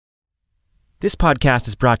This podcast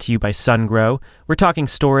is brought to you by SunGrow. We're talking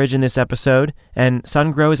storage in this episode, and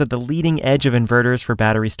SunGrow is at the leading edge of inverters for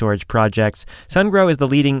battery storage projects. SunGrow is the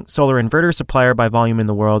leading solar inverter supplier by volume in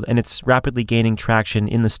the world, and it's rapidly gaining traction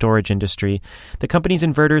in the storage industry. The company's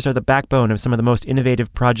inverters are the backbone of some of the most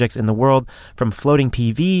innovative projects in the world, from floating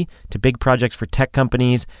PV to big projects for tech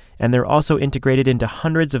companies, and they're also integrated into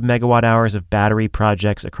hundreds of megawatt hours of battery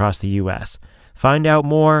projects across the U.S. Find out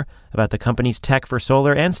more about the company's tech for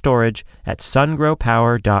solar and storage at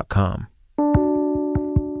sungrowpower.com.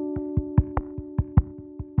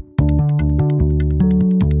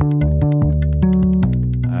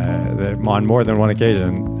 On more than one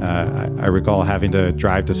occasion, I recall having to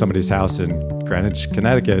drive to somebody's house in Greenwich,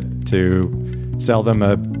 Connecticut to sell them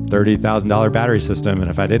a $30,000 battery system, and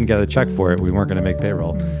if I didn't get a check for it, we weren't going to make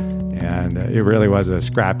payroll. And it really was a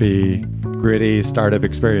scrappy, gritty startup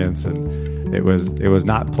experience, and it was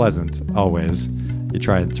not pleasant always. You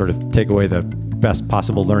try and sort of take away the best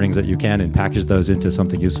possible learnings that you can and package those into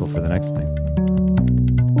something useful for the next thing.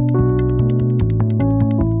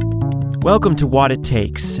 Welcome to What It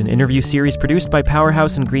Takes, an interview series produced by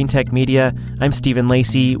Powerhouse and Greentech Media. I'm Stephen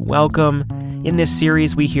Lacey. Welcome. In this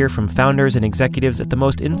series, we hear from founders and executives at the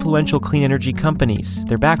most influential clean energy companies,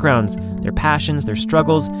 their backgrounds, their passions, their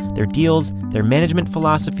struggles, their deals, their management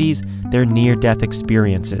philosophies, their near-death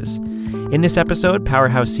experiences. In this episode,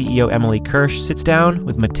 Powerhouse CEO Emily Kirsch sits down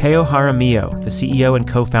with Matteo Jaramillo, the CEO and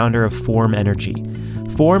co-founder of Form Energy.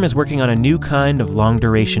 Form is working on a new kind of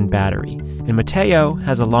long-duration battery, and Matteo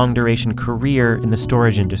has a long-duration career in the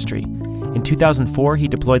storage industry. In 2004, he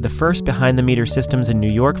deployed the first behind-the-meter systems in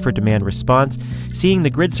New York for demand response, seeing the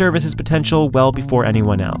grid service's potential well before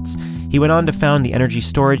anyone else. He went on to found the energy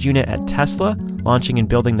storage unit at Tesla, launching and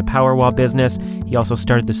building the Powerwall business. He also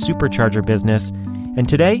started the supercharger business. And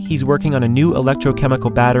today, he's working on a new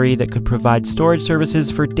electrochemical battery that could provide storage services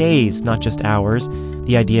for days, not just hours.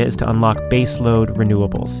 The idea is to unlock baseload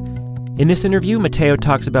renewables. In this interview, Matteo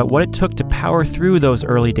talks about what it took to power through those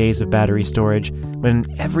early days of battery storage when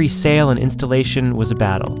every sale and installation was a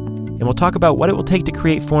battle. And we'll talk about what it will take to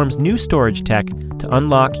create Form's new storage tech to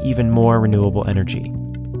unlock even more renewable energy.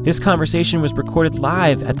 This conversation was recorded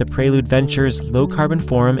live at the Prelude Ventures Low Carbon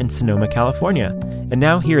Forum in Sonoma, California. And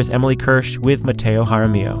now here is Emily Kirsch with Matteo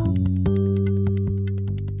Jaramillo.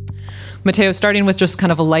 Matteo, starting with just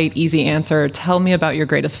kind of a light, easy answer, tell me about your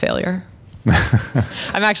greatest failure.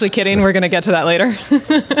 I'm actually kidding. We're going to get to that later.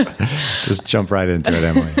 Just jump right into it,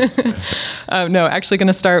 Emily. No, actually going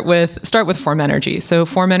to start with Form Energy. So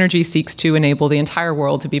Form Energy seeks to enable the entire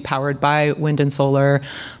world to be powered by wind and solar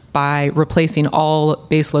by replacing all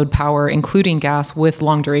baseload power, including gas, with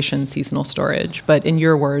long-duration seasonal storage. But in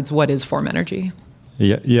your words, what is Form Energy?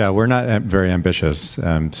 Yeah, we're not very ambitious,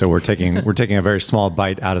 so we're taking a very small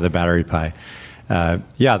bite out of the battery pie.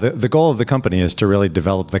 The goal of the company is to really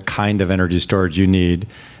develop the kind of energy storage you need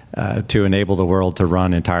to enable the world to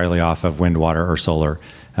run entirely off of wind, water, or solar.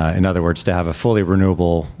 In other words, to have a fully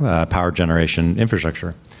renewable power generation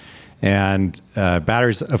infrastructure. And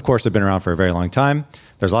batteries, of course, have been around for a very long time.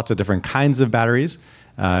 There's lots of different kinds of batteries.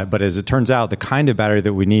 But as it turns out, the kind of battery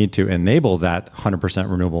that we need to enable that 100%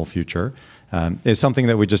 renewable future is something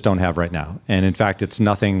that we just don't have right now. And in fact, it's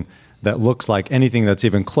nothing that looks like anything that's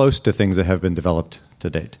even close to things that have been developed to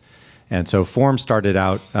date. And so Form started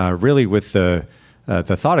out really with the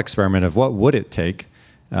thought experiment of what would it take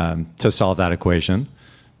to solve that equation.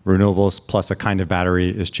 Renewables plus a kind of battery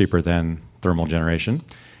is cheaper than thermal generation,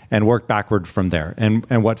 and worked backward from there.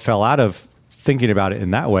 And what fell out of thinking about it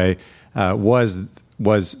in that way was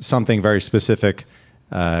something very specific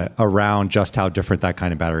around just how different that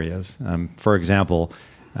kind of battery is. For example,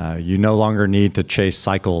 you no longer need to chase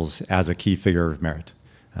cycles as a key figure of merit.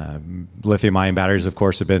 Lithium-ion batteries, of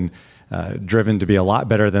course, have been driven to be a lot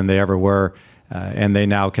better than they ever were, and they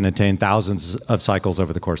now can attain thousands of cycles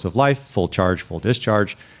over the course of life, full charge, full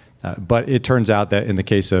discharge. But it turns out that in the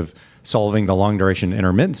case of solving the long-duration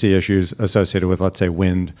intermittency issues associated with, let's say,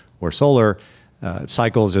 wind or solar,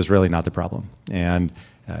 cycles is really not the problem. And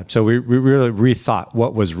so we really rethought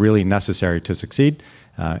what was really necessary to succeed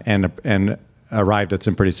and arrived at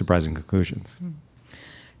some pretty surprising conclusions.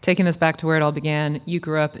 Taking this back to where it all began, you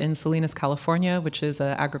grew up in Salinas, California, which is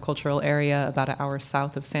an agricultural area about an hour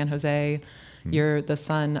south of San Jose. You're the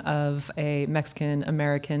son of a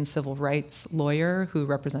Mexican-American civil rights lawyer who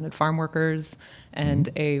represented farm workers and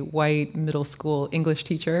a white middle school English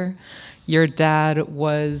teacher. Your dad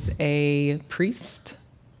was a priest.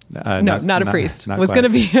 Not a priest. Was going to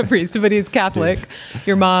be a priest, but he's Catholic.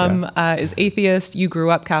 Your mom is atheist. You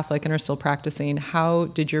grew up Catholic and are still practicing. How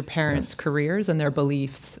did your parents' careers and their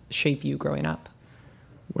beliefs shape you growing up?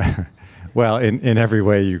 Well, in every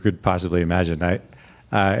way you could possibly imagine.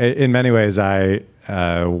 In many ways, I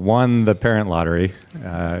won the parent lottery.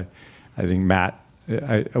 I think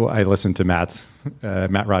I listened to Matt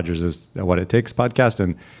Rogers' What It Takes podcast,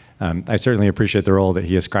 and I certainly appreciate the role that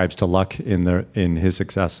he ascribes to luck in his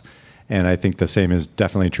success. And I think the same is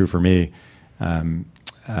definitely true for me.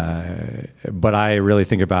 But I really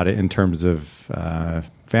think about it in terms of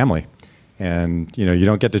family. And you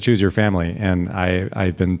don't get to choose your family. And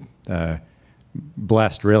I've been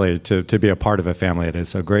blessed really to be a part of a family that is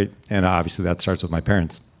so great. And obviously that starts with my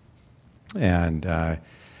parents. And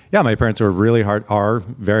my parents are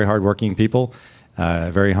very hardworking people,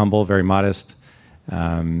 very humble, very modest,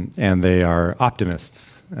 and they are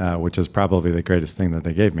optimists, which is probably the greatest thing that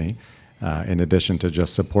they gave me, in addition to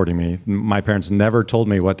just supporting me. My parents never told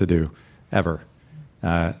me what to do, ever.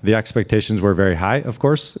 The expectations were very high, of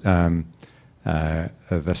course.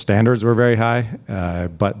 The standards were very high,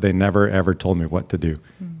 but they never, ever told me what to do.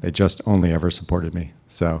 They just only ever supported me.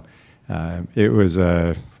 So it was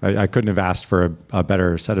I couldn't have asked for a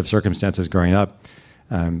better set of circumstances growing up.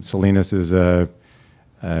 Salinas is a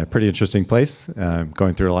pretty interesting place,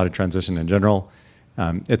 going through a lot of transition in general.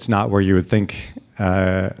 It's not where you would think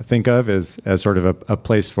of as sort of a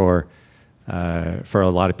place for a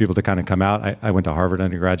lot of people to kind of come out. I went to Harvard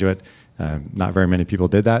undergraduate. Not very many people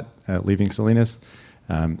did that, leaving Salinas.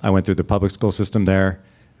 I went through the public school system there.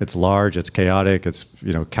 It's large, it's chaotic, it's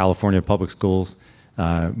California public schools,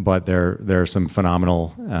 but there are some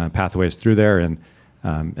phenomenal pathways through there, and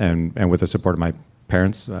with the support of my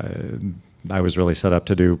parents, I was really set up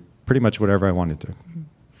to do pretty much whatever I wanted to.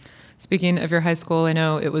 Speaking of your high school, I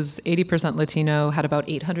know it was 80% Latino, had about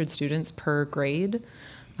 800 students per grade.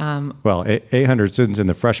 800 students in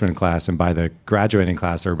the freshman class, and by the graduating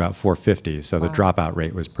class, there were about 450. So the dropout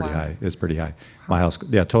rate was pretty high. Is pretty high. My house,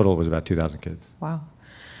 total was about 2,000 kids. Wow.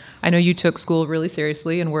 I know you took school really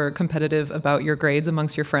seriously and were competitive about your grades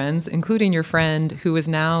amongst your friends, including your friend who is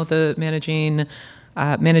now the managing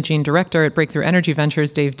director at Breakthrough Energy Ventures,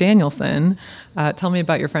 Dave Danielson. Tell me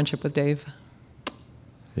about your friendship with Dave.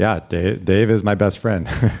 Yeah, Dave is my best friend,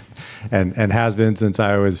 and has been since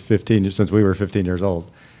I was 15. Since we were 15 years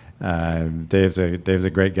old. Dave's a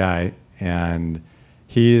great guy, and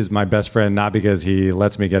he is my best friend not because he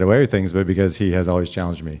lets me get away with things, but because he has always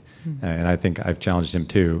challenged me, and I think I've challenged him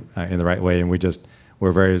too in the right way. And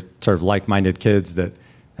we're very sort of like-minded kids that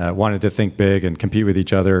wanted to think big and compete with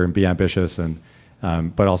each other and be ambitious, and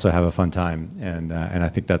but also have a fun time. And I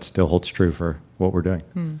think that still holds true for what we're doing.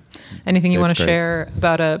 Anything you want to share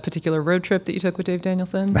about a particular road trip that you took with Dave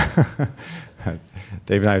Danielson?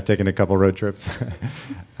 Dave and I have taken a couple road trips.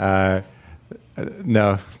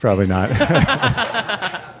 No, probably not.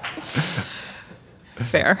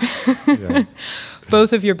 Fair. Yeah.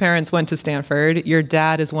 Both of your parents went to Stanford. Your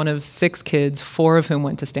dad is one of 6 kids, 4 of whom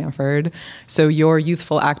went to Stanford. So your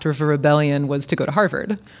youthful act of rebellion was to go to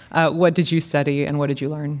Harvard. What did you study and what did you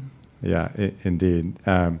learn? Yeah, indeed.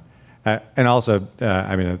 And also,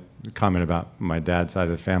 a comment about my dad's side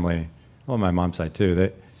of the family, well, my mom's side too.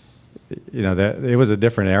 That it was a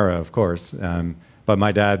different era, of course. But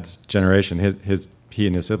my dad's generation, he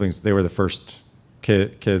and his siblings, they were the first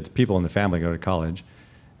people in the family to go to college,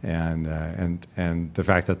 and the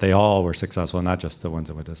fact that they all were successful, not just the ones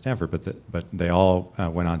that went to Stanford, but they all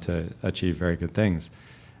went on to achieve very good things,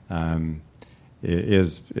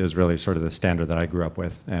 is really sort of the standard that I grew up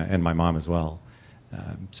with, and my mom as well.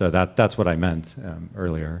 So that's what I meant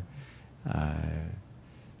earlier.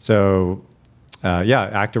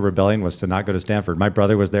 Act of rebellion was to not go to Stanford. My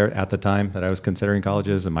brother was there at the time that I was considering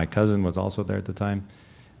colleges, and my cousin was also there at the time.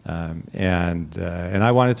 And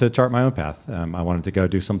I wanted to chart my own path. I wanted to go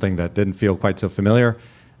do something that didn't feel quite so familiar.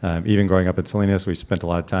 Even growing up at Salinas, we spent a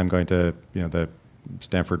lot of time going to the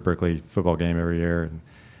Stanford-Berkeley football game every year.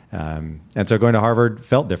 And so going to Harvard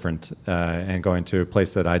felt different, and going to a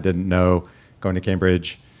place that I didn't know, going to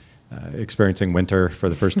Cambridge, experiencing winter for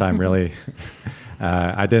the first time, really.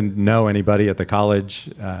 I didn't know anybody at the college,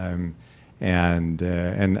 and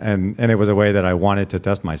it was a way that I wanted to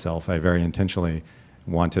test myself. I very intentionally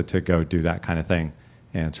wanted to go do that kind of thing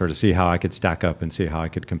and sort of see how I could stack up and see how I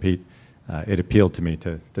could compete. It appealed to me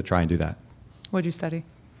to try and do that. What did you study?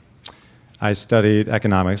 I studied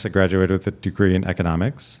economics. I graduated with a degree in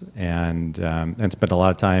economics, and spent a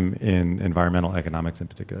lot of time in environmental economics in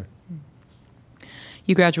particular.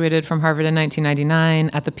 You graduated from Harvard in 1999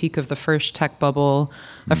 at the peak of the first tech bubble.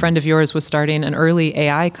 A friend of yours was starting an early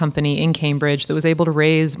AI company in Cambridge that was able to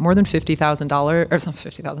raise more than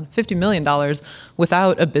 $50 million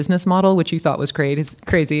without a business model, which you thought was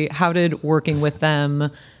crazy. How did working with them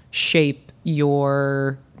shape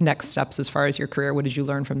your next steps as far as your career? What did you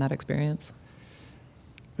learn from that experience?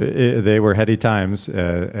 They were heady times,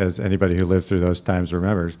 as anybody who lived through those times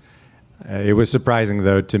remembers. It was surprising,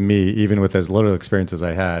 though, to me, even with as little experience as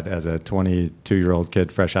I had as a 22-year-old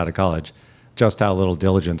kid fresh out of college, just how little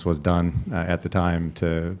diligence was done at the time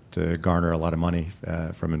to garner a lot of money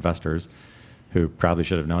from investors who probably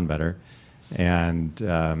should have known better. And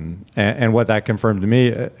what that confirmed to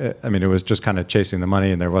me, I mean, it was just kind of chasing the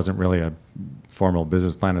money, and there wasn't really a formal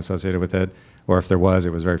business plan associated with it, or if there was,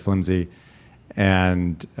 it was very flimsy.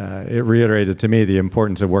 And it reiterated to me the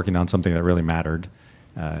importance of working on something that really mattered.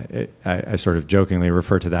 I sort of jokingly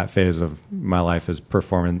refer to that phase of my life as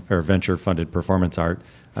performance or venture-funded performance art.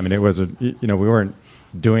 I mean, it was we weren't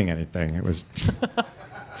doing anything. It was,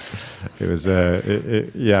 it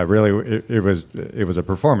was a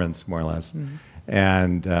performance, more or less.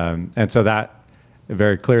 Mm-hmm. And so that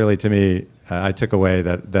very clearly to me, I took away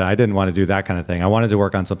that I didn't want to do that kind of thing. I wanted to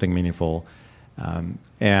work on something meaningful,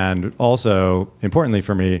 and also importantly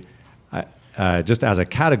for me. Just as a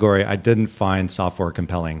category, I didn't find software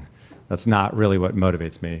compelling. That's not really what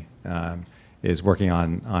motivates me, is working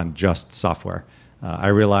on just software. I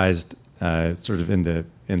realized sort of in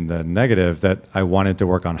the negative that I wanted to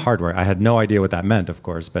work on hardware. I had no idea what that meant, of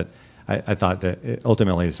course, but I thought that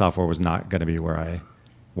ultimately software was not going to be where I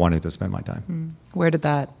wanted to spend my time. Where did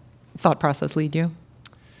that thought process lead you?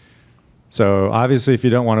 So obviously, if you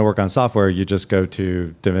don't want to work on software, you just go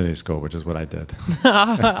to divinity school, which is what I did.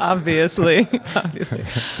 Obviously.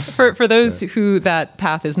 For those who that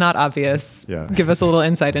path is not obvious, give us a little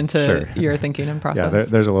insight into your thinking and process. Yeah,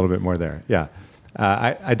 there's a little bit more there. Yeah,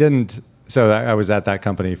 I didn't. So I was at that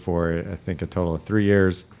company for I think a total of 3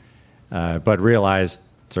 years, but realized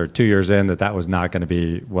sort of 2 years in that was not going to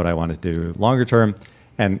be what I wanted to do longer term.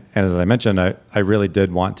 And as I mentioned, I really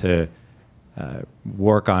did want to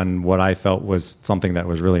work on what I felt was something that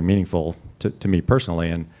was really meaningful to me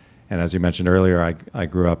personally. And as you mentioned earlier, I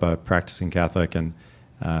grew up a practicing Catholic and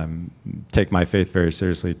take my faith very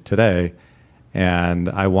seriously today. And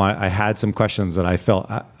I had some questions that I felt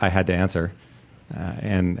I had to answer,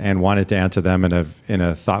 and wanted to answer them in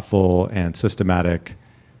a thoughtful and systematic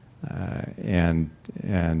and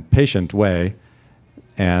patient way.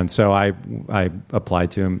 And so I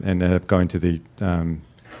applied to him and ended up going to the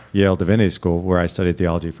Yale Divinity School, where I studied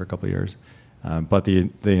theology for a couple of years. But the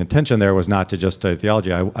intention there was not to just study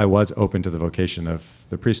theology. I was open to the vocation of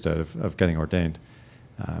the priesthood, of getting ordained.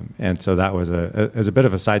 And so that was as a bit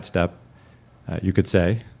of a sidestep, you could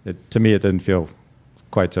say. To me, it didn't feel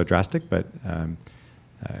quite so drastic, but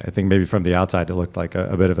I think maybe from the outside it looked like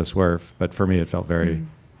a bit of a swerve. But for me, it felt very,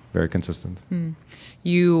 very consistent.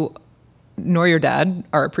 You nor your dad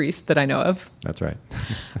are a priest that I know of. That's right.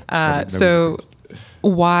 So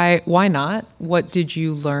why not? What did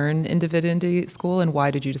you learn in divinity school, and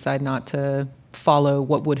why did you decide not to follow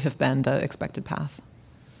what would have been the expected path?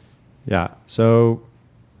 Yeah, so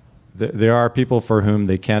there are people for whom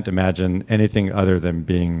they can't imagine anything other than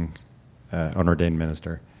being an ordained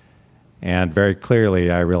minister. And very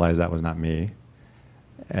clearly, I realized that was not me.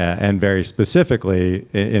 And very specifically,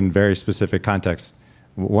 in very specific contexts,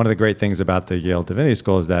 one of the great things about the Yale Divinity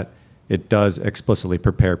School is that it does explicitly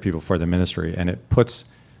prepare people for the ministry, and it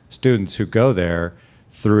puts students who go there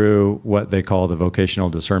through what they call the vocational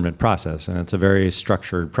discernment process. And it's a very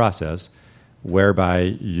structured process whereby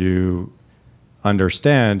you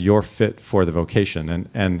understand you're fit for the vocation.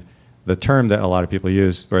 And the term that a lot of people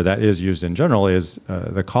use, or that is used in general, is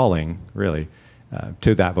the calling, really,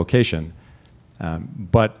 to that vocation.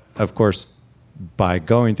 But, of course, by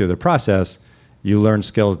going through the process, you learn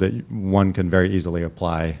skills that one can very easily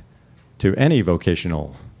apply to any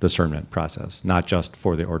vocational discernment process, not just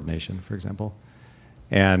for the ordination, for example.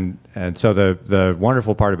 And so the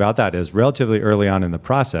wonderful part about that is relatively early on in the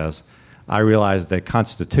process, I realized that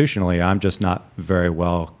constitutionally, I'm just not very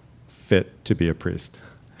well fit to be a priest.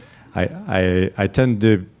 I tend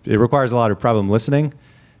to, it requires a lot of problem listening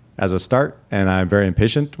as a start, and I'm very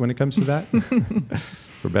impatient when it comes to that,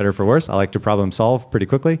 for better or for worse. I like to problem solve pretty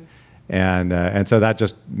quickly. And so that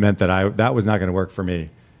just meant that that was not going to work for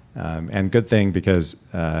me. And good thing, because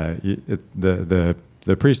the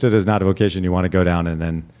priesthood is not a vocation you want to go down and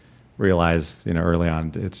then realize early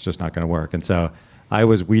on it's just not going to work. And so I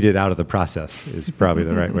was weeded out of the process is probably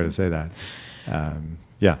the right way to say that.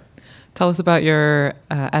 Yeah. Tell us about your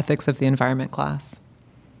ethics of the environment class.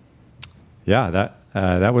 Yeah,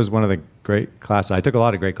 that was one of the great classes. I took a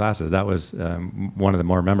lot of great classes. That was one of the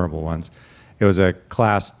more memorable ones. It was a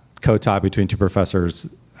class co-taught between two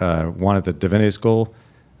professors, one at the Divinity School,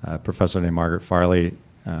 a professor named Margaret Farley,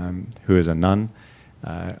 who is a nun,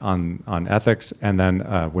 on ethics, and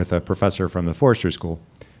then with a professor from the Forestry School,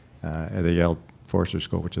 at the Yale Forestry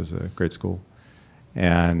School, which is a great school.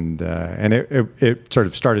 And it sort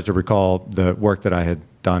of started to recall the work that I had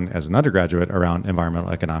done as an undergraduate around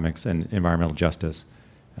environmental economics and environmental justice,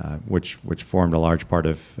 which formed a large part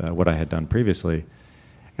of what I had done previously.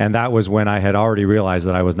 And that was when I had already realized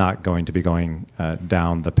that I was not going to be going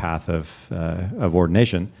down the path of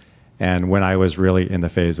ordination, and when I was really in the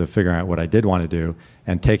phase of figuring out what I did want to do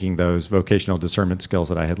and taking those vocational discernment skills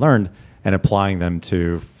that I had learned and applying them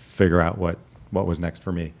to figure out what was next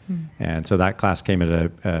for me. And so that class came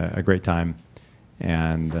at a great time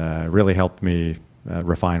and really helped me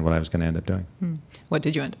refine what I was going to end up doing. What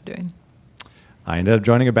did you end up doing? I ended up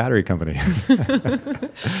joining a battery company.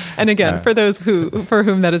 And again, for those for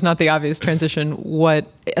whom that is not the obvious transition,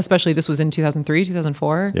 especially this was in 2003,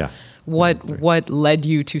 2004? Yeah. What led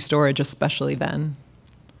you to storage, especially then?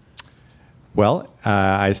 Well,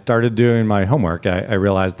 I started doing my homework. I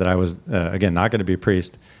realized that I was, again, not going to be a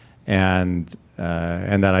priest, and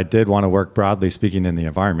that I did want to work, broadly speaking, in the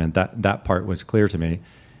environment. That part was clear to me.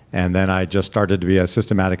 And then I just started to be as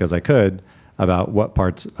systematic as I could about what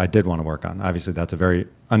parts I did want to work on. Obviously, that's a very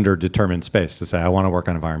underdetermined space to say I want to work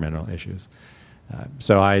on environmental issues.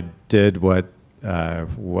 So I did what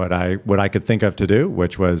I could think of to do,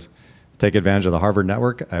 which was take advantage of the Harvard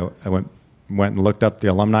network. I went and looked up the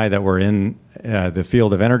alumni that were in the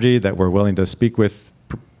field of energy that were willing to speak with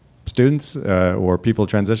students or people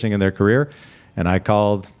transitioning in their career. And I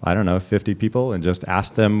called, 50 people and just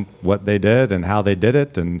asked them what they did and how they did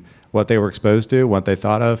it and what they were exposed to, what they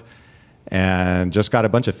thought of, and just got a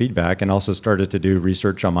bunch of feedback and also started to do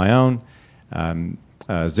research on my own.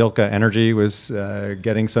 Zilka Energy was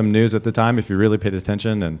getting some news at the time, if you really paid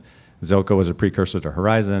attention, and Zilka was a precursor to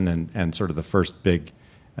Horizon and sort of the first big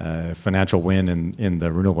financial win in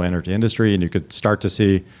the renewable energy industry, and you could start to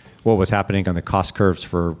see what was happening on the cost curves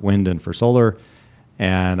for wind and for solar.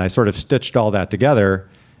 And I sort of stitched all that together,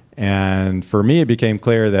 and for me it became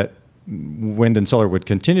clear that wind and solar would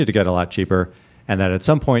continue to get a lot cheaper, and that at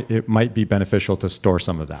some point it might be beneficial to store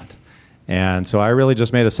some of that. And so I really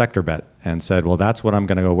just made a sector bet and said, well, that's what I'm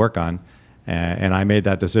going to go work on. And I made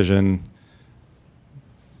that decision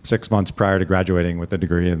 6 months prior to graduating with a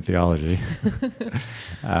degree in theology.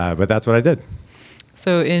 But that's what I did.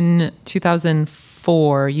 So in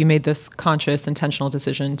 2004, you made this conscious, intentional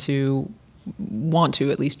decision to want to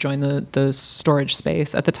at least join the storage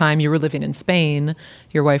space. At the time, you were living in Spain.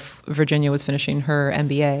 Your wife, Virginia, was finishing her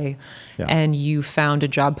MBA. Yeah. And you found a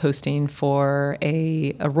job posting for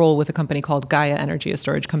a role with a company called Gaia Energy, a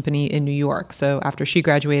storage company in New York. So after she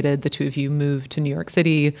graduated, the two of you moved to New York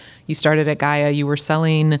City. You started at Gaia. You were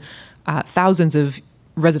selling thousands of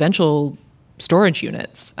residential storage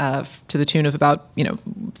units to the tune of about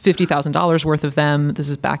 $50,000 worth of them. This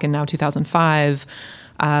is back in now 2005.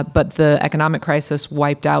 But the economic crisis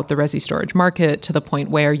wiped out the resi storage market to the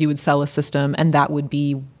point where you would sell a system and that would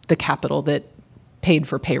be the capital that paid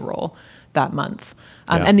for payroll that month.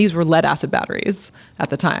 And these were lead acid batteries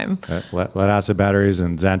at the time. Lead acid batteries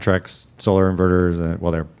and Xantrex solar inverters.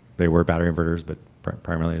 They were battery inverters, but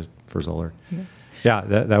primarily for solar. Yeah,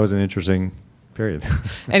 that was an interesting period.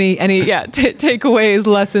 Any takeaways,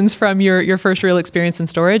 lessons from your first real experience in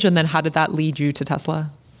storage, and then how did that lead you to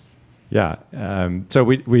Tesla? Yeah, so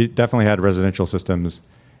we definitely had residential systems,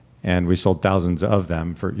 and we sold thousands of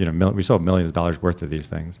them for we sold millions of dollars worth of these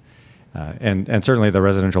things, and certainly the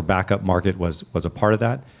residential backup market was a part of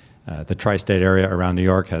that. The tri-state area around New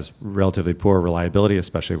York has relatively poor reliability,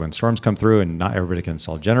 especially when storms come through, and not everybody can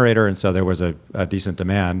install a generator, and so there was a decent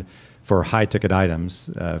demand for high ticket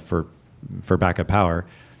items for backup power,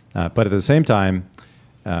 but at the same time,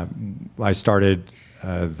 I started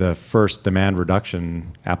the first demand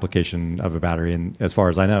reduction application of a battery, as far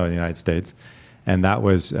as I know, in the United States. And that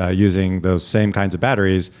was using those same kinds of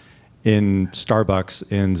batteries in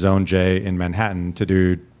Starbucks in Zone J in Manhattan to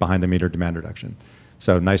do behind-the-meter demand reduction.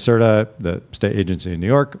 So NYSERDA, the state agency in New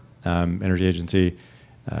York, energy agency,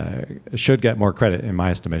 should get more credit, in my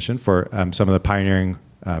estimation, for some of the pioneering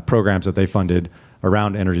programs that they funded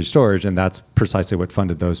around energy storage, and that's precisely what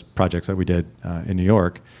funded those projects that we did in New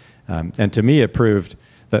York. And to me, it proved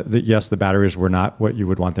that yes, the batteries were not what you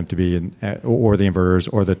would want them to be, or the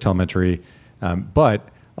inverters, or the telemetry, but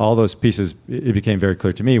all those pieces, it became very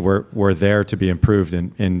clear to me, were there to be improved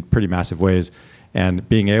in pretty massive ways. And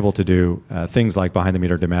being able to do things like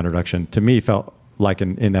behind-the-meter demand reduction, to me, felt like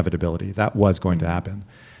an inevitability. That was going to happen.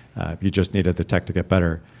 You just needed the tech to get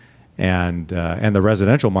better. And the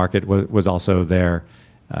residential market was also there.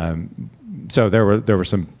 So there were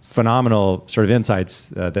some phenomenal sort of insights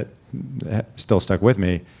that still stuck with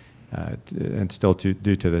me and still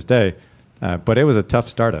do to this day. But it was a tough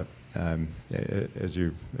startup. as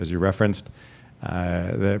you referenced,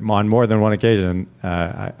 on more than one occasion,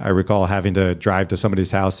 I recall having to drive to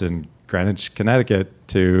somebody's house in Greenwich, Connecticut,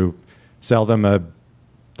 to sell them a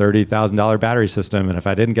 $30,000 battery system, and if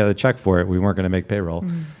I didn't get a check for it, we weren't going to make payroll.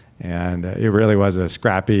 And it really was a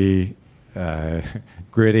scrappy,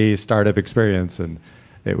 gritty startup experience, and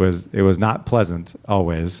it was not pleasant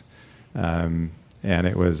always. And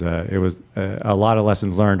it was a lot of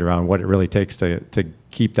lessons learned around what it really takes to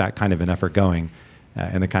keep that kind of an effort going,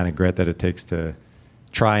 and the kind of grit that it takes to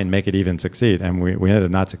try and make it even succeed. And we ended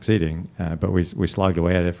up not succeeding, but we slogged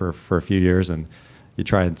away at it for a few years, and you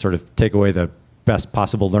try and sort of take away the best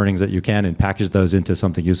possible learnings that you can and package those into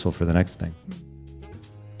something useful for the next thing.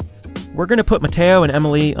 We're going to put Matteo and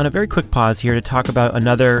Emily on a very quick pause here to talk about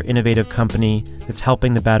another innovative company that's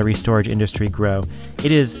helping the battery storage industry grow.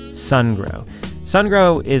 It is Sungrow.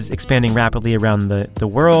 Sungrow is expanding rapidly around the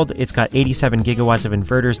world. It's got 87 gigawatts of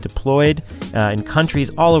inverters deployed in countries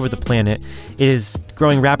all over the planet. It is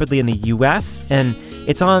growing rapidly in the US, and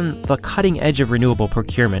it's on the cutting edge of renewable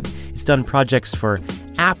procurement. It's done projects for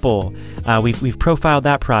Apple. We've profiled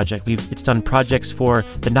that project. It's done projects for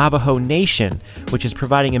the Navajo Nation, which is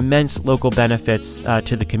providing immense local benefits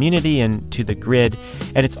to the community and to the grid.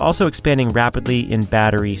 And it's also expanding rapidly in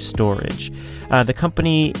battery storage. The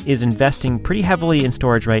company is investing pretty heavily in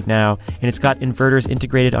storage right now, and it's got inverters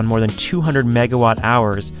integrated on more than 200 megawatt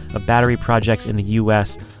hours of battery projects in the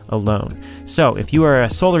US alone. So if you are a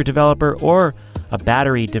solar developer or a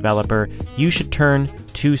battery developer, you should turn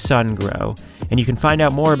to Sungrow. And you can find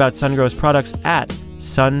out more about Sungrow's products at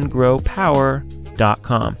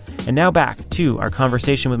sungrowpower.com. And now back to our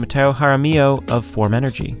conversation with Matteo Jaramillo of Form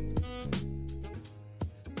Energy.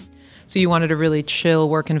 So you wanted a really chill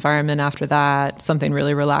work environment after that, something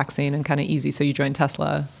really relaxing and kind of easy, so you joined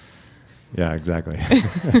Tesla. Yeah, exactly.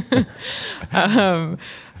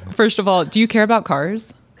 First of all, do you care about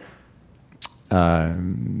cars?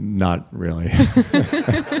 Not really.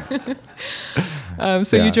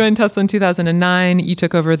 You joined Tesla in 2009. You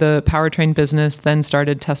took over the powertrain business, then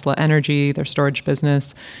started Tesla Energy, their storage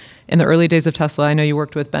business. In the early days of Tesla, I know you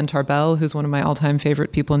worked with Ben Tarbell, who's one of my all-time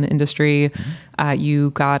favorite people in the industry. Mm-hmm.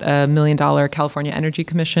 You got a $1 million California Energy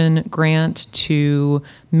Commission grant to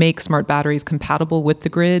make smart batteries compatible with the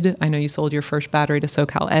grid. I know you sold your first battery to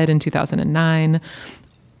SoCal Ed in 2009.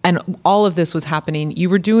 And all of this was happening. You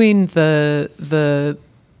were doing the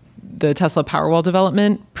Tesla Powerwall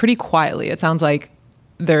development pretty quietly. It sounds like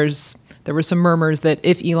there were some murmurs that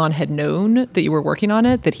if Elon had known that you were working on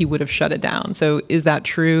it, that he would have shut it down. So is that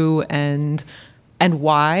true? And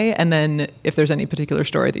why? And then if there's any particular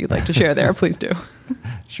story that you'd like to share there, please do.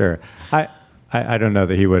 Sure. I don't know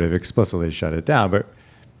that he would have explicitly shut it down, but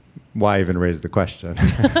why even raise the question?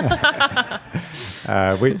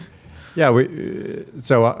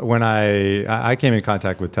 So when I came in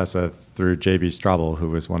contact with Tesla through JB Straubel,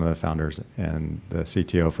 who was one of the founders and the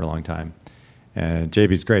CTO for a long time. And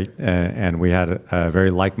JB's great, and we had a very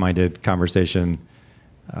like-minded conversation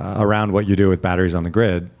around what you do with batteries on the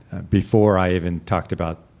grid before I even talked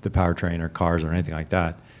about the powertrain or cars or anything like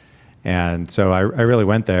that. And so I really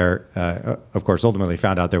went there. Of course, ultimately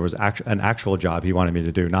found out there was an actual job he wanted me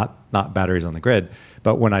to do, not batteries on the grid.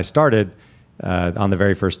 But when I started, on the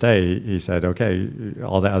very first day, he said, "Okay,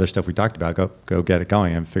 all the other stuff we talked about, go get it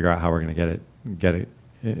going and figure out how we're going to get it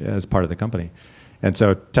as part of the company." And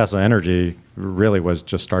so Tesla Energy really was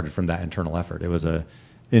just started from that internal effort. It was a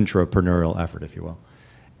intrapreneurial effort, if you will.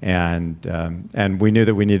 And we knew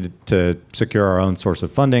that we needed to secure our own source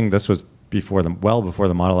of funding. This was before the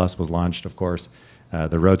Model S was launched, of course.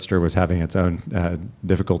 The Roadster was having its own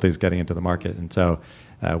difficulties getting into the market. And so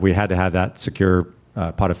we had to have that secure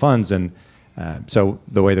pot of funds. And so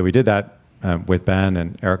the way that we did that with Ben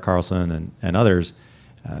and Eric Carlson and others,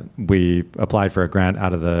 we applied for a grant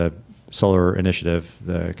out of the Solar Initiative,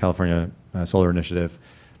 the California Solar Initiative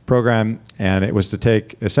program. And it was to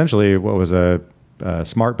take essentially what was a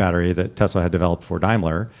smart battery that Tesla had developed for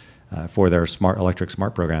Daimler for their electric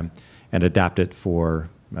smart program and adapt it for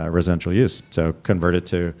residential use. So convert it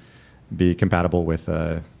to be compatible with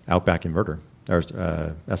Outback inverter or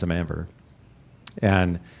SMA inverter.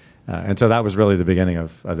 And so that was really the beginning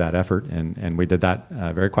of that effort, and we did that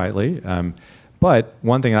very quietly. But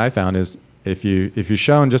one thing I found is if you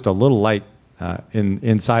shone just a little light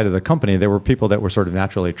inside of the company, there were people that were sort of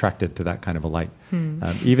naturally attracted to that kind of a light.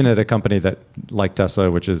 Even at a company that like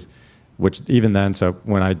Tesla, which even then, so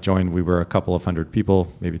when I joined, we were a couple of hundred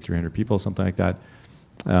people, maybe 300 people, something like that.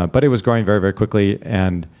 But it was growing very, very quickly,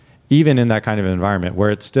 and even in that kind of an environment where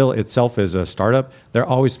it still itself is a startup, there are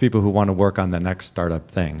always people who want to work on the next startup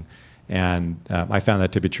thing. And I found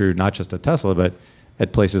that to be true not just at Tesla, but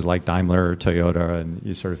at places like Daimler or Toyota, and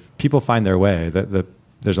you sort of people find their way.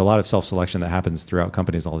 There's a lot of self-selection that happens throughout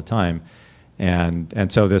companies all the time,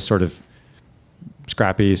 and so this sort of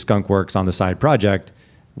scrappy skunk works on the side project,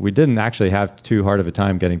 we didn't actually have too hard of a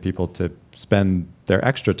time getting people to spend their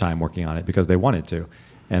extra time working on it because they wanted to,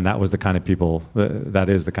 and that was the kind of people that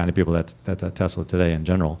is the kind of people that's at Tesla today in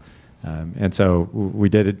general, and so we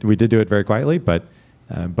did do it very quietly, but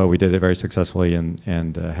we did it very successfully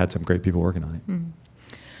and had some great people working on it. Mm.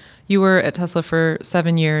 You were at Tesla for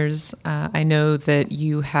 7 years. I know that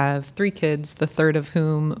you have 3 kids, the third of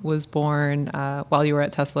whom was born while you were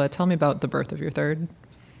at Tesla. Tell me about the birth of your third.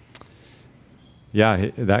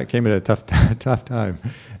 Yeah, that came at a tough time.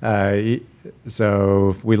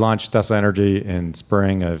 So we launched Tesla Energy in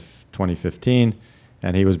spring of 2015,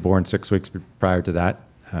 and he was born 6 weeks prior to that.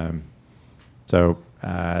 So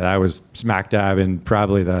I was smack dab in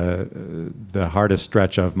probably the hardest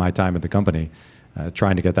stretch of my time at the company,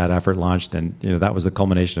 trying to get that effort launched. And that was the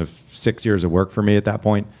culmination of 6 years of work for me at that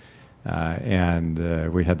point.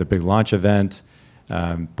 And we had the big launch event,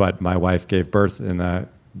 but my wife gave birth in the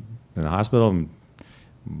hospital, and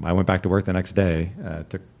I went back to work the next day.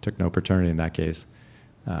 Took no paternity in that case,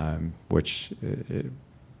 which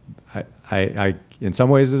I in some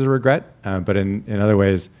ways is a regret, but in other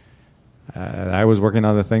ways, I was working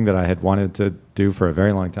on the thing that I had wanted to do for a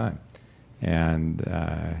very long time, and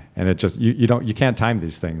it just you can't time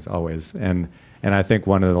these things always, and I think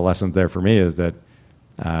one of the lessons there for me is that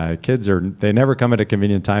kids they never come at a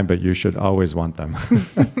convenient time, but you should always want them.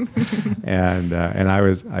 and I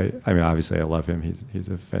mean obviously I love him.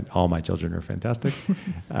 All my children are fantastic.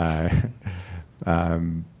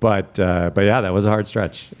 But yeah, that was a hard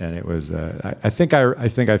stretch, and it was. I think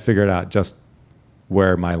I figured out just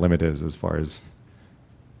where my limit is as far as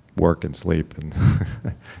work and sleep and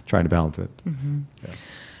trying to balance it. Mm-hmm. Yeah.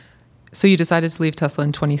 So you decided to leave Tesla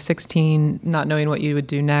in 2016, not knowing what you would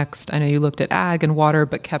do next. I know you looked at ag and water,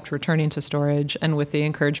 but kept returning to storage. And with the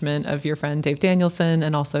encouragement of your friend Dave Danielson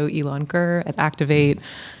and also Elon Gurr at Activate,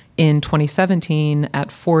 in 2017, at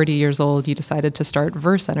 40 years old, you decided to start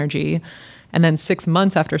Verse Energy. And then 6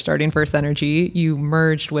 months after starting Verse Energy, you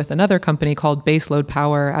merged with another company called Baseload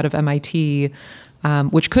Power out of MIT,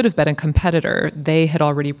 which could have been a competitor. They had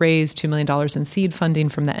already raised $2 million in seed funding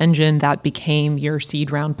from the engine. That became your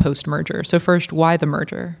seed round post-merger. So first, why the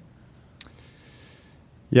merger?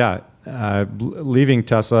 Yeah, leaving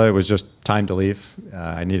Tesla, it was just time to leave.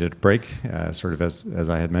 I needed a break, sort of as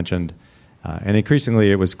I had mentioned. And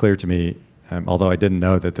increasingly, it was clear to me, although I didn't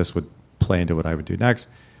know that this would play into what I would do next,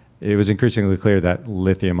 it was increasingly clear that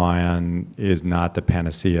lithium-ion is not the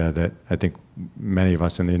panacea that I think many of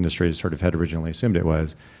us in the industry sort of had originally assumed it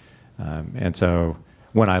was. And so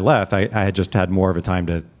when I left, I had just had more of a time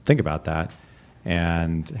to think about that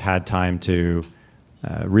and had time to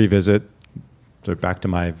revisit, so back to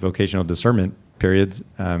my vocational discernment periods,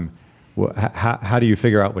 how do you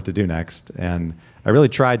figure out what to do next? And I really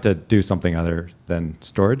tried to do something other than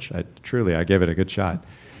storage. I gave it a good shot.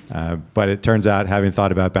 But it turns out, having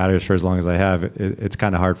thought about batteries for as long as I have, it's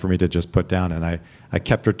kind of hard for me to just put down. And I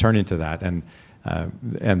kept returning to that. And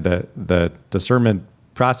the discernment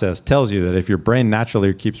process tells you that if your brain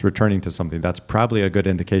naturally keeps returning to something, that's probably a good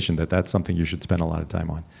indication that that's something you should spend a lot of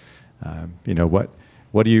time on.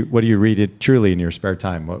 What do you read it truly in your spare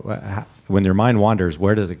time? When your mind wanders,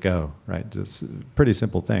 where does it go? Right, just pretty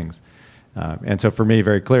simple things. And so for me,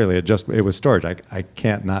 very clearly, it was storage. I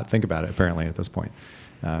can't not think about it apparently at this point.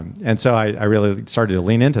 And so I really started to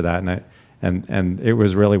lean into that, and it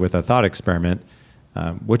was really with a thought experiment,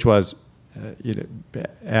 which was,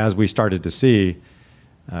 as we started to see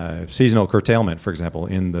seasonal curtailment, for example,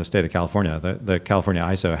 in the state of California. The California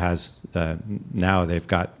ISO has now they've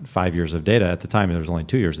got 5 years of data. At the time, there was only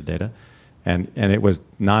 2 years of data, and it was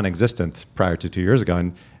non-existent prior to 2 years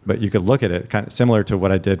ago. But you could look at it kind of similar to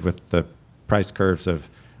what I did with the price curves of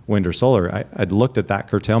wind or solar. I'd looked at that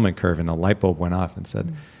curtailment curve, and the light bulb went off and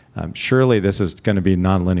said, surely this is going to be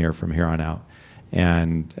nonlinear from here on out.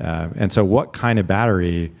 And so what kind of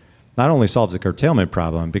battery not only solves the curtailment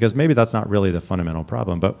problem, because maybe that's not really the fundamental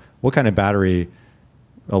problem, but what kind of battery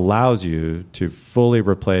allows you to fully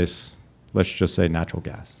replace, let's just say, natural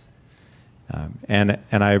gas? And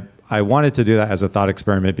I wanted to do that as a thought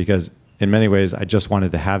experiment because in many ways I just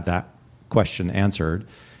wanted to have that question answered.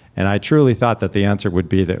 And I truly thought that the answer would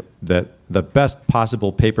be that the best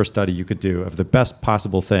possible paper study you could do of the best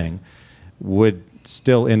possible thing would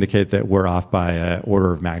still indicate that we're off by an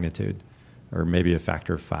order of magnitude, or maybe a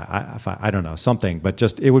factor of five. I don't know, something, but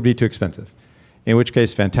just it would be too expensive. In which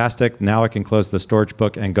case, fantastic. Now I can close the storage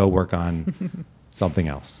book and go work on something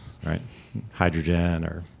else, right? Hydrogen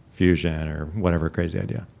or fusion or whatever crazy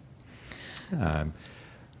idea.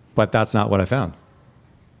 But that's not what I found.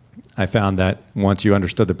 I found that once you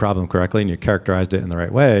understood the problem correctly and you characterized it in the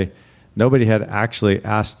right way, nobody had actually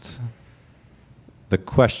asked the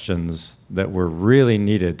questions that were really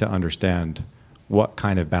needed to understand what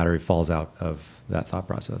kind of battery falls out of that thought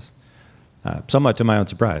process. Somewhat to my own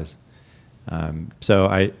surprise. So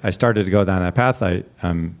I started to go down that path. I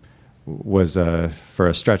was, for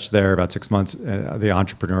a stretch there, about 6 months, the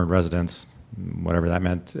entrepreneur in residence, whatever that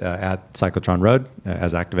meant, at Cyclotron Road,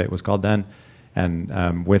 as Activate was called then,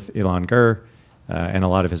 and with Elon Gurr and a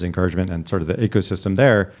lot of his encouragement and sort of the ecosystem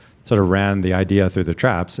there, sort of ran the idea through the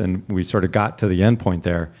traps, and we sort of got to the end point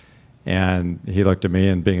there. And he looked at me,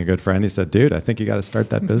 and being a good friend, he said, "Dude, I think you got to start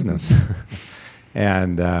that business."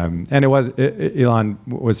 And Elon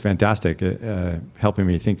was fantastic helping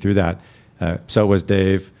me think through that. So was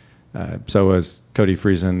Dave. So was Cody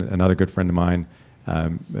Friesen, another good friend of mine.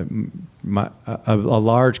 A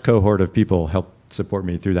large cohort of people helped support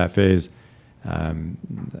me through that phase. And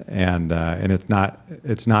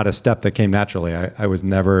it's not a step that came naturally. I was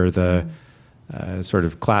never the sort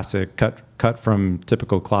of classic cut from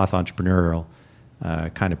typical cloth entrepreneurial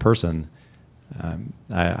kind of person.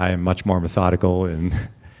 I am much more methodical and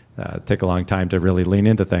take a long time to really lean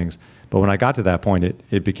into things. But when I got to that point,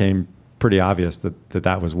 it became pretty obvious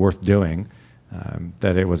that was worth doing,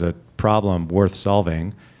 that it was a problem worth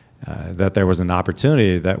solving, that there was an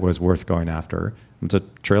opportunity that was worth going after. It's $1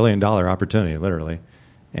 trillion opportunity, literally.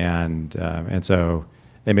 And so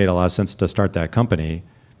it made a lot of sense to start that company.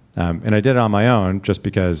 And I did it on my own just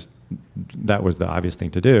because that was the obvious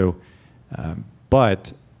thing to do.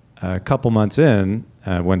 But a couple months in,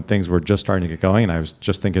 when things were just starting to get going and I was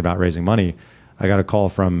just thinking about raising money, I got a call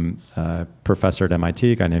from a professor at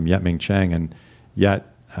MIT, a guy named Yet-Ming Chang. And Yet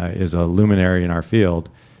is a luminary in our field.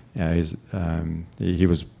 He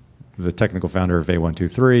was the technical founder of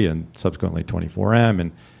A123 and subsequently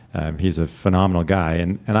 24M. And he's a phenomenal guy.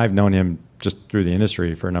 And I've known him just through the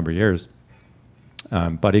industry for a number of years.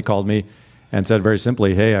 But he called me and said very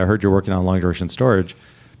simply, "Hey, I heard you're working on long duration storage.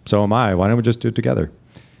 So am I. Why don't we just do it together?"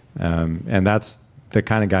 And that's the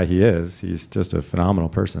kind of guy he is. He's just a phenomenal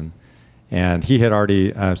person. And he had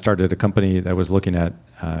already started a company that was looking at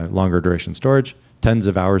longer duration storage, tens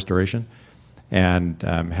of hours duration, and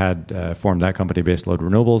had formed that company, Baseload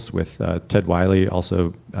Renewables, with Ted Wiley,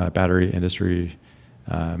 also battery industry.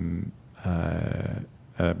 He'd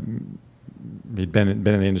been in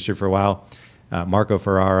the industry for a while. Marco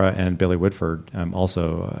Ferrara and Billy Woodford,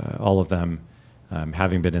 also all of them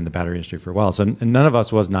having been in the battery industry for a while. So none of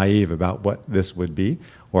us was naive about what this would be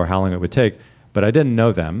or how long it would take. But I didn't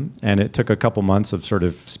know them, and it took a couple months of sort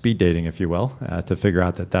of speed dating, if you will, to figure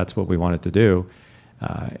out that that's what we wanted to do.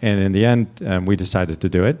 And in the end, we decided to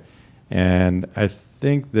do it. And I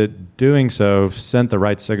think that doing so sent the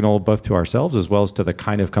right signal both to ourselves as well as to the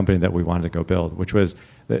kind of company that we wanted to go build, which was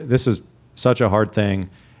this is such a hard thing,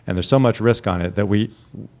 and there's so much risk on it that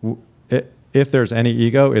if there's any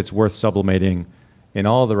ego, it's worth sublimating in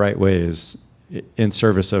all the right ways in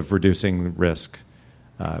service of reducing risk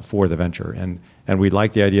for the venture. And we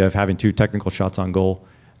like the idea of having two technical shots on goal.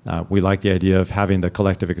 We like the idea of having the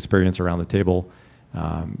collective experience around the table.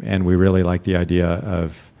 And we really like the idea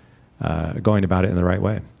of going about it in the right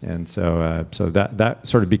way. And so that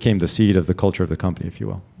sort of became the seed of the culture of the company, if you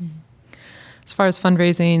will. As far as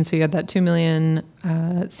fundraising, so you had that $2 million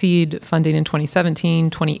seed funding in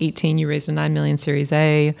 2017. 2018, you raised a $9 million Series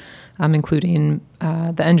A, including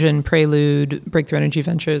the Engine, Prelude, Breakthrough Energy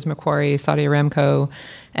Ventures, Macquarie, Saudi Aramco.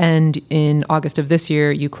 And in August of this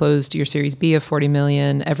year, you closed your Series B of $40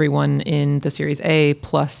 million, everyone in the Series A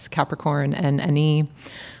plus Capricorn and NE,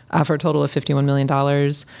 for a total of $51 million.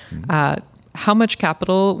 Mm-hmm. How much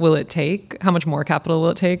capital will it take? How much more capital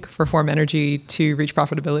will it take for Form Energy to reach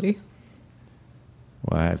profitability?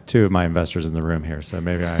 Well, I have two of my investors in the room here, so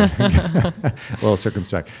maybe I'm a little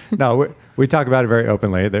circumspect. No, we talk about it very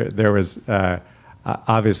openly. There was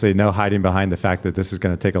obviously no hiding behind the fact that this is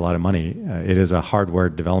going to take a lot of money. It is a hardware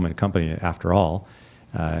development company, after all.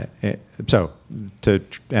 So to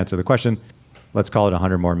answer the question, let's call it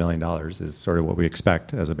 $100 million is sort of what we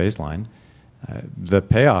expect as a baseline. The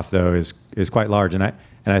payoff, though, is quite large, and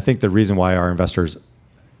I think the reason why our investors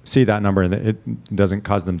see that number and it doesn't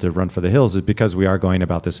cause them to run for the hills is because we are going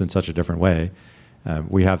about this in such a different way.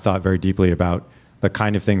 We have thought very deeply about the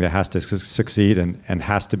kind of thing that has to succeed and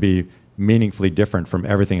has to be meaningfully different from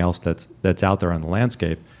everything else that's out there on the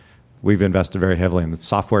landscape. We've invested very heavily in the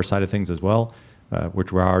software side of things as well,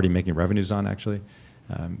 which we're already making revenues on, actually,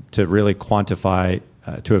 to really quantify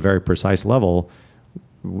to a very precise level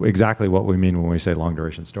exactly what we mean when we say long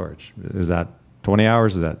duration storage. Is that 20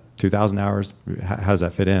 hours? Is that 2,000 hours? How does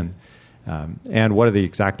that fit in? And what are the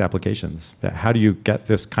exact applications? How do you get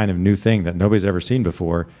this kind of new thing that nobody's ever seen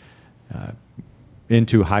before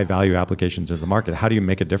into high-value applications of the market? How do you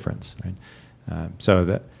make a difference? Right?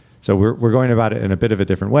 So we're going about it in a bit of a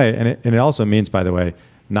different way, and it also means, by the way,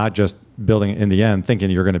 not just building in the end, thinking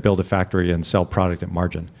you're going to build a factory and sell product at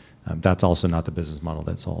margin. That's also not the business model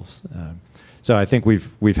that solves. So I think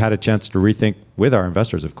we've had a chance to rethink with our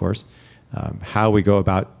investors, of course, how we go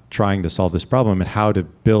about trying to solve this problem and how to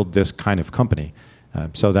build this kind of company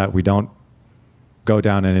so that we don't go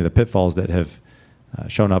down any of the pitfalls that have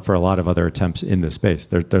shown up for a lot of other attempts in this space.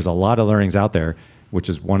 There's a lot of learnings out there, which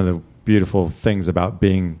is one of the beautiful things about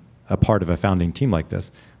being a part of a founding team like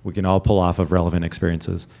this. We can all pull off of relevant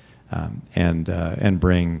experiences and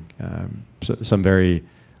bring some very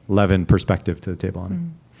Levin perspective to the table on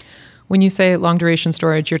it. When you say long duration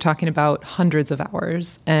storage, you're talking about hundreds of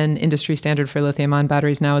hours, and industry standard for lithium-ion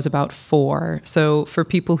batteries now is about 4. So for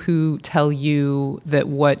people who tell you that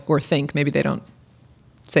or think, maybe they don't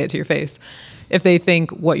say it to your face, if they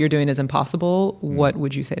think what you're doing is impossible, what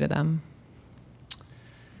would you say to them?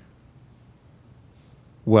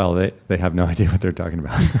 Well, they have no idea what they're talking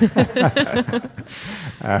about.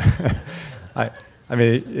 I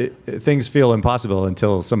mean, things feel impossible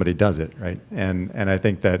until somebody does it, right? And I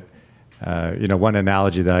think that one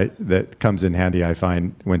analogy that comes in handy, I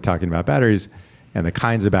find, when talking about batteries and the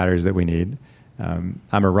kinds of batteries that we need. I'm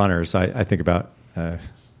a runner, so I think about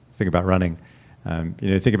running.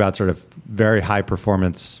 Think about sort of very high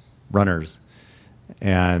performance runners,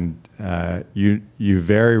 and you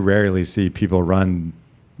very rarely see people run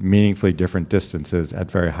meaningfully different distances at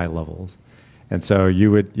very high levels. And so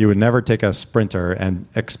you would never take a sprinter and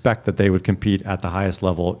expect that they would compete at the highest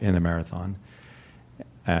level in a marathon,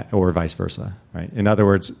 or vice versa, right? In other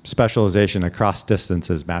words, specialization across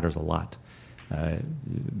distances matters a lot.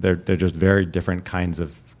 They're just very different kinds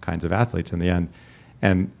of athletes in the end.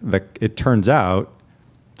 And it turns out,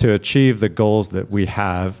 to achieve the goals that we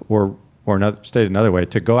have, or stated another way,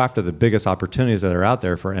 to go after the biggest opportunities that are out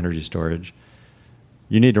there for energy storage,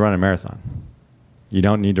 you need to run a marathon. You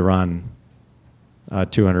don't need to run a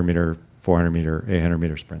 200-meter, 400-meter,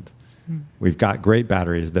 800-meter sprint. We've got great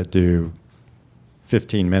batteries that do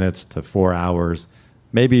 15 minutes to 4 hours,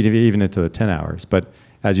 maybe even into the 10 hours. But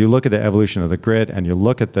as you look at the evolution of the grid and you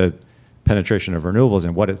look at the penetration of renewables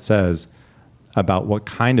and what it says about what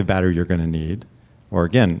kind of battery you're going to need, or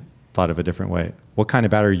again, thought of a different way, what kind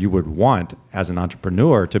of battery you would want as an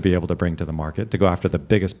entrepreneur to be able to bring to the market, to go after the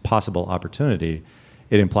biggest possible opportunity,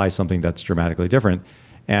 it implies something that's dramatically different.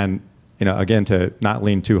 And again, to not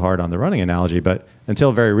lean too hard on the running analogy, but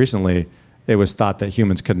until very recently, it was thought that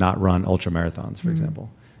humans could not run ultramarathons, for example.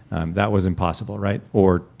 That was impossible, right?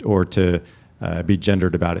 Or to be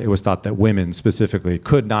gendered about it. It was thought that women specifically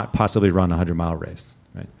could not possibly run a 100-mile race,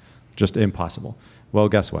 right? Just impossible. Well,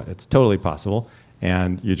 guess what? It's totally possible.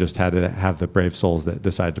 And you just had to have the brave souls that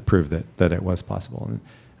decided to prove that it was possible.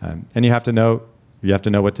 And you have to know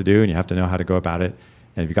what to do, and you have to know how to go about it.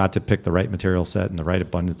 And you've got to pick the right material set and the right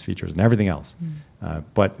abundance features and everything else.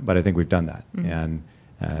 But I think we've done that. And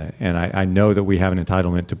I know that we have an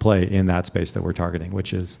entitlement to play in that space that we're targeting,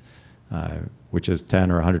 which is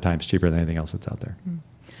 10 or 100 times cheaper than anything else that's out there.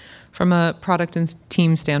 From a product and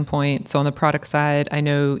team standpoint, so on the product side, I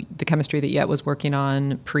know the chemistry that Yet was working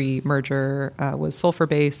on pre-merger was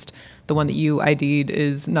sulfur-based. The one that you ID'd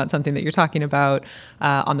is not something that you're talking about.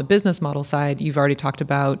 On the business model side, you've already talked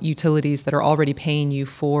about utilities that are already paying you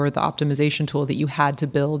for the optimization tool that you had to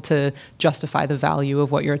build to justify the value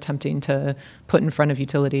of what you're attempting to put in front of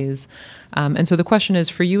utilities. And so the question is,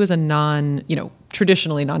 for you as a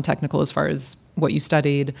traditionally non-technical as far as what you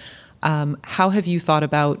studied, how have you thought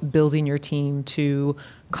about building your team to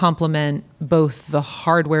complement both the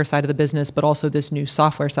hardware side of the business, but also this new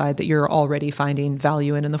software side that you're already finding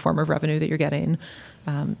value in the form of revenue that you're getting?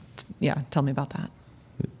 Tell me about that.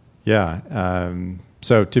 Yeah.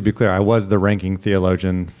 So to be clear, I was the ranking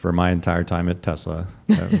theologian for my entire time at Tesla.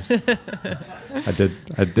 I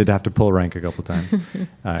did have to pull rank a couple times,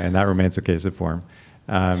 and that remains the case at Form.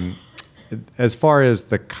 As far as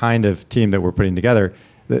the kind of team that we're putting together,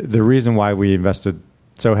 the reason why we invested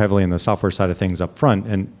so heavily in the software side of things up front,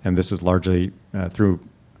 and this is largely through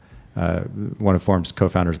one of Form's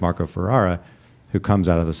co-founders, Marco Ferrara, who comes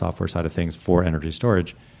out of the software side of things for energy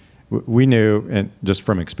storage. We knew, and just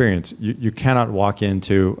from experience, you cannot walk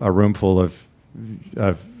into a room full of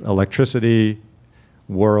electricity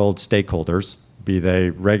world stakeholders, be they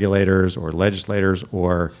regulators or legislators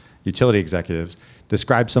or utility executives,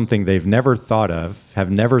 describe something they've never thought of, have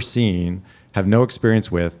never seen, have no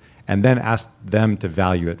experience with, and then ask them to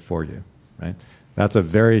value it for you, right? That's a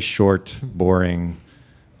very short, boring,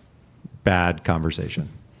 bad conversation.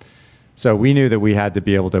 So we knew that we had to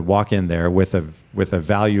be able to walk in there with a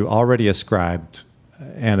value already ascribed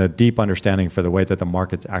and a deep understanding for the way that the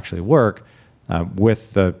markets actually work,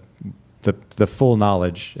 with the full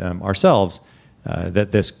knowledge ourselves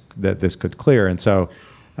that this could clear. And so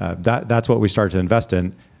that's what we started to invest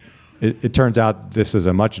in. It turns out this is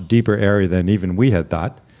a much deeper area than even we had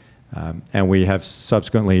thought. And we have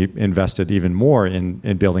subsequently invested even more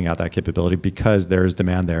in building out that capability because there is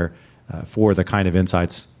demand there for the kind of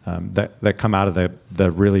insights that come out of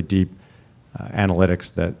the really deep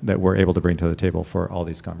analytics that we're able to bring to the table for all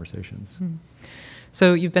these conversations.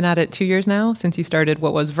 So you've been at it 2 years now since you started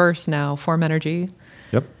what was Verse, now Form Energy.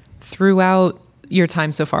 Yep. Throughout your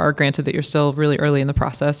time so far, granted that you're still really early in the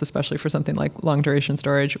process, especially for something like long duration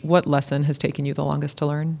storage, what lesson has taken you the longest to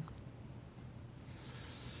learn?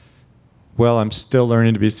 Well, I'm still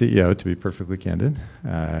learning to be CEO, to be perfectly candid.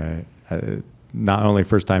 Not only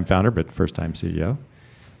first-time founder, but first-time CEO.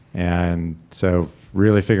 And so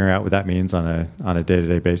really figuring out what that means on a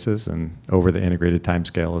day-to-day basis and over the integrated time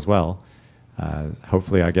scale as well.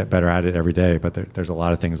 Hopefully I get better at it every day, but there's a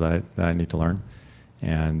lot of things that I need to learn.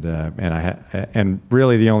 And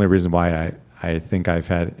really the only reason why I think I've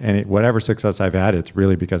had whatever success I've had, it's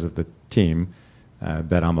really because of the team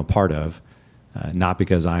that I'm a part of, not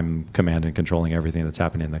because I'm command and controlling everything that's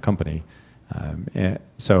happening in the company.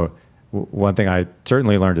 So one thing I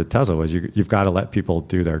certainly learned at Tesla was you've got to let people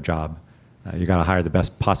do their job. You got to hire the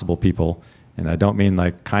best possible people. And I don't mean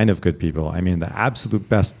like kind of good people. I mean the absolute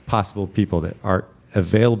best possible people that are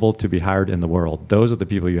available to be hired in the world. Those are the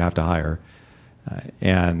people you have to hire.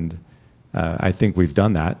 I think we've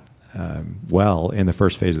done that well in the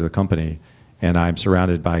first phase of the company. And I'm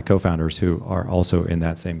surrounded by co-founders who are also in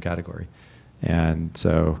that same category. And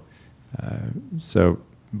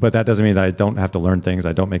but that doesn't mean that I don't have to learn things,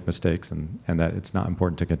 I don't make mistakes, and that it's not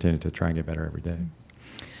important to continue to try and get better every day.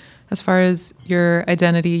 As far as your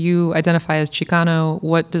identity, you identify as Chicano.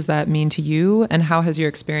 What does that mean to you? And how has your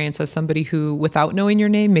experience as somebody who, without knowing your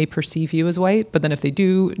name, may perceive you as white, but then if they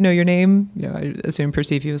do know your name, I assume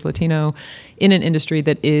perceive you as Latino, in an industry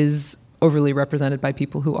that is overly represented by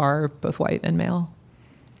people who are both white and male?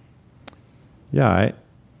 Yeah,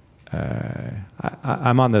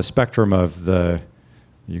 I'm on the spectrum of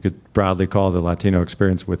you could broadly call the Latino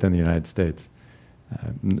experience within the United States.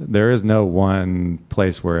 There is no one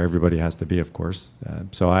place where everybody has to be, of course.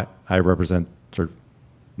 So I represent sort of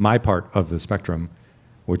my part of the spectrum,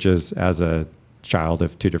 which is as a child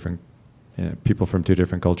of two different people from two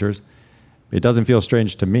different cultures. It doesn't feel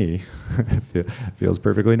strange to me. It feels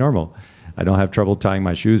perfectly normal. I don't have trouble tying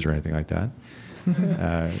my shoes or anything like that.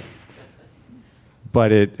 But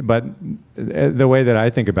the way that I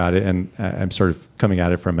think about it, and I'm sort of coming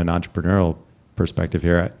at it from an entrepreneurial perspective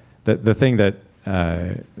here, the thing that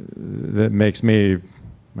makes me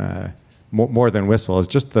more than wistful is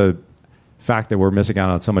just the fact that we're missing out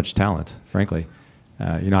on so much talent, frankly.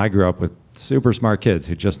 I grew up with super smart kids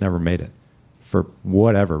who just never made it for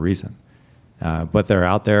whatever reason. But they're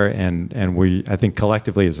out there, and I think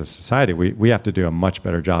collectively as a society, we have to do a much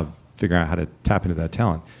better job figuring out how to tap into that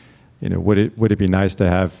talent. Would it be nice to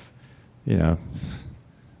have,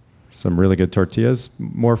 some really good tortillas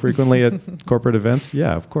more frequently at corporate events?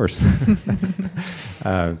 Yeah, of course.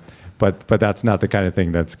 But that's not the kind of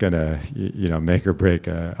thing that's going to, make or break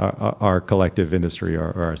our collective industry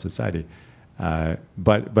or our society.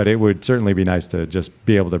 But it would certainly be nice to just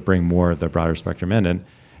be able to bring more of the broader spectrum in.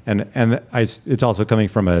 And it's also coming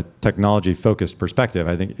from a technology-focused perspective.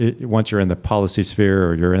 I think once you're in the policy sphere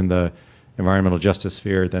or you're in the environmental justice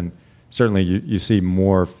sphere, then certainly you see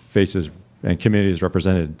more faces and communities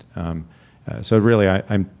represented. So really,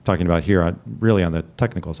 I'm talking about here really on the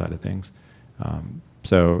technical side of things.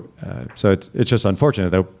 So it's just unfortunate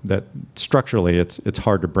that structurally it's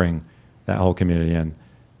hard to bring that whole community in,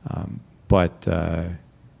 but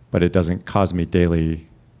it doesn't cause me daily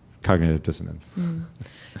cognitive dissonance.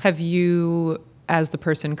 Have you, as the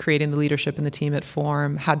person creating the leadership and the team at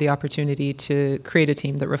Form, had the opportunity to create a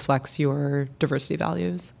team that reflects your diversity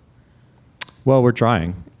values? Well, we're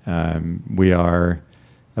trying. We are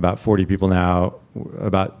about 40 people now,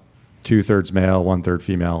 about 2/3 male, 1/3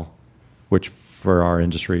 female, which for our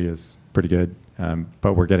industry is pretty good,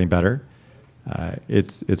 but we're getting better.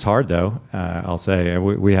 It's hard though. I'll say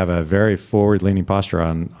we have a very forward-leaning posture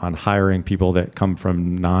on hiring people that come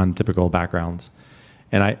from non-typical backgrounds,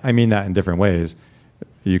 and I mean that in different ways.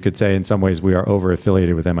 You could say in some ways we are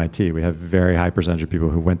over-affiliated with MIT. We have a very high percentage of people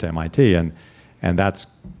who went to MIT, and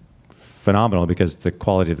that's phenomenal because the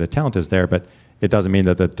quality of the talent is there, but it doesn't mean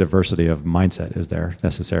that the diversity of mindset is there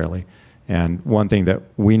necessarily. And one thing that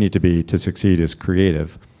we need to be to succeed is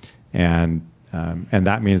creative. And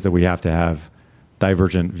that means that we have to have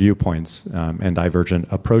divergent viewpoints and divergent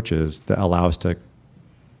approaches that allow us to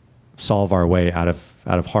solve our way out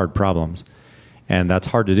of hard problems. And that's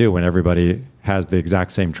hard to do when everybody has the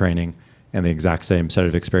exact same training and the exact same set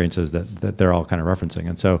of experiences that they're all kind of referencing.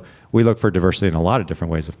 And so we look for diversity in a lot of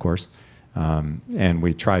different ways, of course. And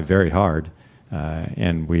we try very hard,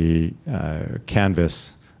 and we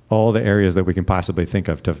canvass all the areas that we can possibly think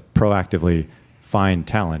of to proactively find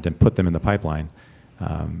talent and put them in the pipeline.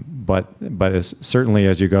 But certainly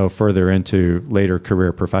as you go further into later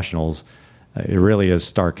career professionals, it really is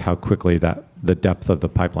stark how quickly the depth of the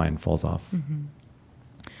pipeline falls off. Mm-hmm.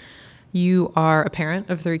 You are a parent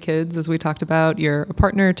of 3 kids, as we talked about. You're a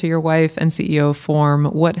partner to your wife and CEO of Form.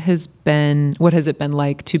 What has it been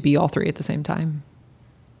like to be all 3 at the same time?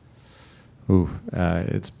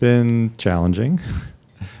 It's been challenging.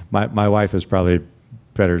 My wife is probably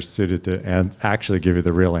better suited to actually give you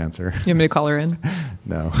the real answer. You want me to call her in?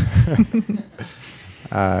 No.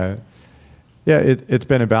 It's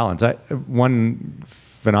been a balance. One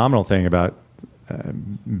phenomenal thing about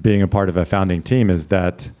being a part of a founding team is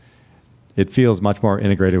that it feels much more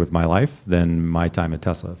integrated with my life than my time at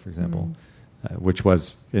Tesla, for example, which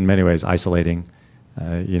was in many ways isolating.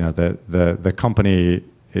 The company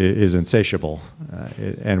is insatiable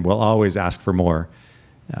and will always ask for more,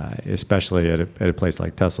 especially at a place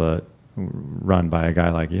like Tesla, run by a guy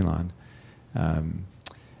like Elon.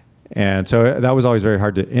 And so that was always very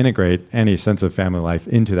hard to integrate any sense of family life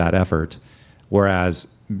into that effort.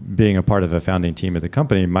 Whereas being a part of a founding team at the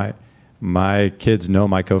company, my kids know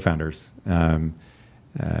my co-founders.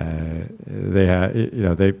 They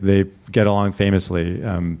get along famously.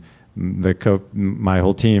 My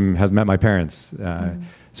whole team has met my parents.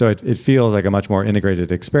 So it feels like a much more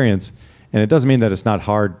integrated experience. And it doesn't mean that it's not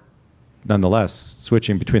hard, nonetheless,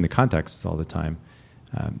 switching between the contexts all the time.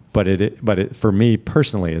 But for me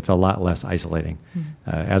personally, it's a lot less isolating.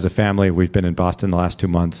 As a family, we've been in Boston the last 2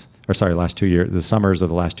 years, the summers of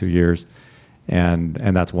the last 2 years, and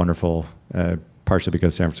that's wonderful. Partially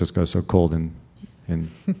because San Francisco is so cold in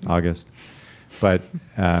August, but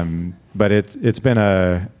it's been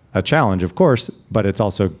a challenge, of course. But it's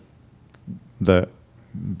also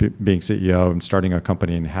being CEO and starting a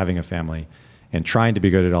company and having a family and trying to be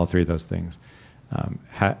good at all 3 of those things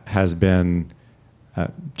has been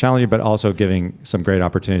challenging, but also giving some great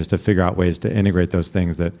opportunities to figure out ways to integrate those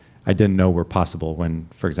things that I didn't know were possible when,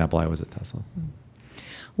 for example, I was at Tesla.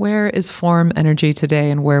 Where is Form Energy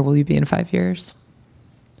today, and where will you be in 5 years?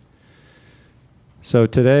 So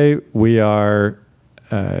today we are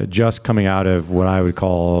just coming out of what I would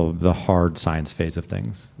call the hard science phase of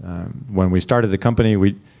things. When we started the company,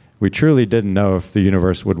 we truly didn't know if the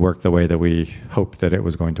universe would work the way that we hoped that it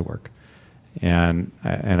was going to work. And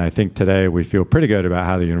I think today we feel pretty good about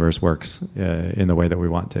how the universe works in the way that we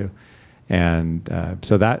want to. And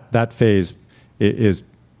so that phase is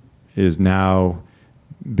now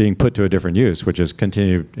being put to a different use, which is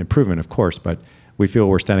continued improvement, of course, but we feel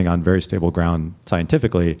we're standing on very stable ground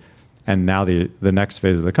scientifically. And now the next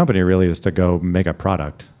phase of the company really is to go make a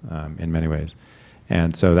product in many ways.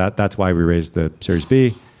 And so that's why we raised the Series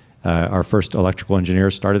B. Our first electrical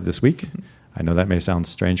engineers started this week. I know that may sound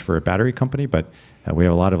strange for a battery company, but we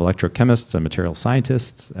have a lot of electrochemists and material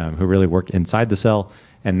scientists who really work inside the cell.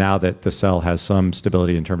 And now that the cell has some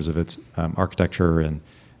stability in terms of its architecture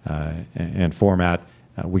and format,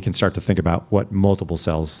 we can start to think about what multiple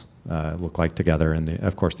cells look like together, and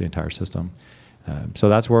of course the entire system. So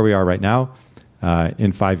that's where we are right now.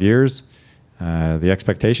 In 5 years, the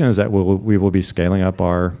expectation is that we will be scaling up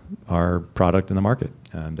our product in the market,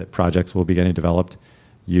 that projects will be getting developed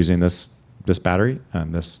using this battery,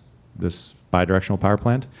 this bidirectional power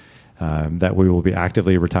plant, that we will be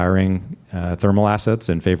actively retiring thermal assets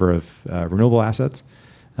in favor of renewable assets.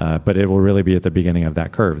 But it will really be at the beginning of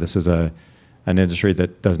that curve. This is an industry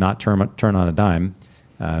that does not turn on a dime.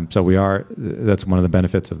 That's one of the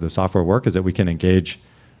benefits of the software work, is that we can engage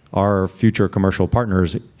our future commercial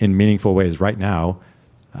partners in meaningful ways right now,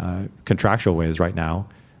 contractual ways right now,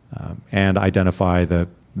 and identify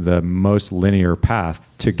the most linear path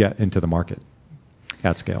to get into the market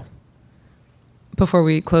at scale. Before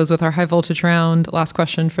we close with our high voltage round, last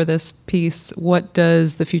question for this piece: what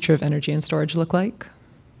does the future of energy and storage look like?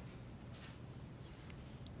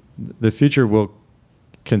 The future will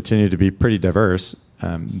continue to be pretty diverse.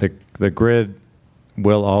 The grid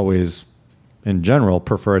will always, in general,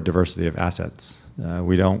 prefer a diversity of assets.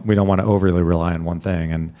 We don't want to overly rely on one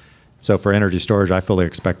thing, and so for energy storage, I fully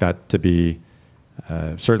expect that to be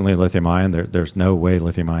certainly lithium ion. There's no way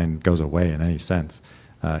lithium ion goes away in any sense,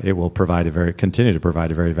 it will continue to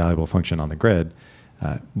provide a very valuable function on the grid.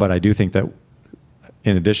 But I do think that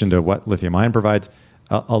in addition to what lithium-ion provides,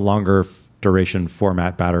 a longer duration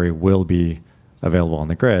format battery will be available on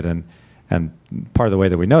the grid. And part of the way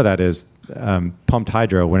that we know that is pumped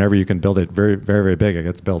hydro. Whenever you can build it very, very, very big, it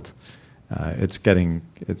gets built. It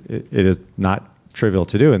is not trivial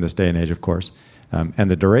to do in this day and age, of course. And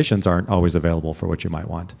the durations aren't always available for what you might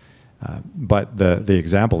want. But the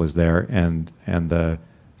example is there, and the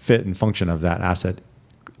fit and function of that asset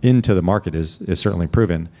into the market is certainly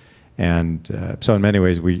proven. And so in many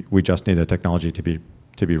ways, we just need the technology to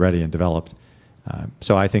be ready and developed.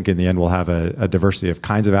 So I think in the end, we'll have a diversity of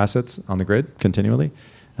kinds of assets on the grid continually.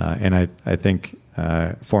 And I think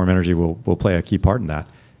Forum Energy will play a key part in that.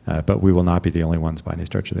 But we will not be the only ones by any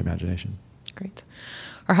stretch of the imagination. Great.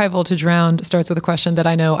 Our high voltage round starts with a question that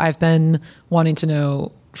I know I've been wanting to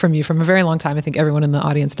know from you from a very long time. I think everyone in the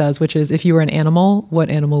audience does, which is, if you were an animal, what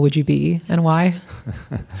animal would you be and why?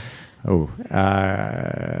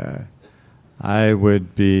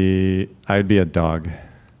 I'd be a dog.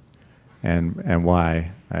 And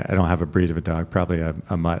why? I don't have a breed of a dog, probably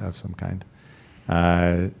a mutt of some kind.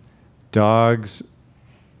 Dogs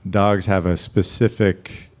have a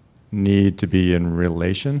specific need to be in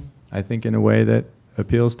relation, I think, in a way that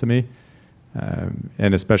appeals to me,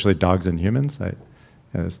 and especially dogs and humans.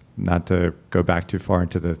 Not to go back too far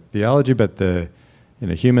into the theology, but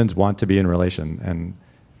humans want to be in relation,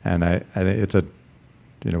 and I think it's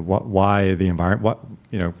why the environment.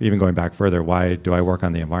 Even going back further, why do I work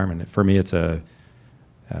on the environment? For me, it's a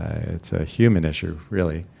human issue,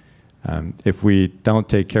 really. If we don't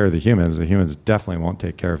take care of the humans definitely won't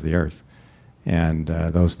take care of the earth. And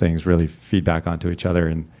those things really feed back onto each other.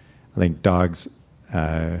 And I think dogs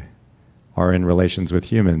are in relations with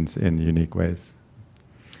humans in unique ways.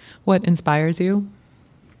 What inspires you?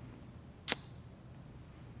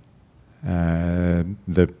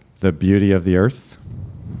 The beauty of the earth.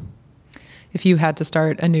 If you had to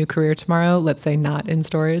start a new career tomorrow, let's say not in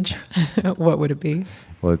storage, what would it be?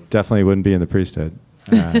 Well, it definitely wouldn't be in the priesthood.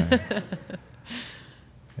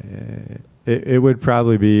 It would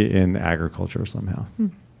probably be in agriculture somehow.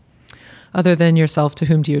 Other than yourself, to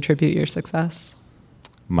whom do you attribute your success?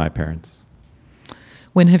 My parents.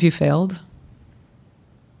 When have you failed?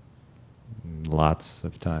 Lots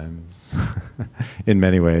of times, in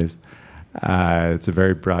many ways. It's a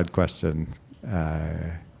very broad question.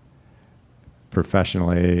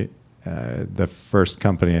 Professionally, the first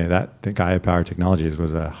company, Gaia Power Technologies,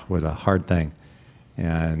 was a hard thing.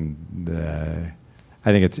 And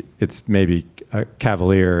I think it's maybe a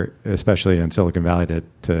cavalier, especially in Silicon Valley,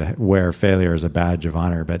 to wear failure as a badge of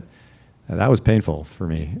honor. But that was painful for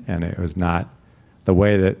me, and it was not the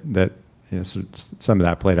way that some of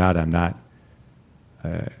that played out.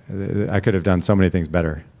 I could have done so many things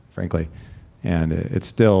better, frankly, and it's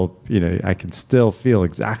still, I can still feel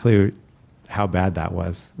exactly how bad that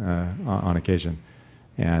was on occasion,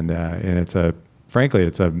 and it's a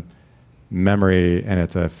memory, and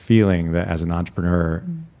it's a feeling that as an entrepreneur,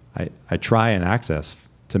 I try and access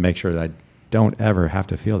to make sure that I don't ever have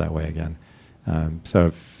to feel that way again.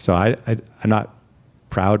 So I'm not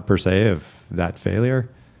proud per se of that failure.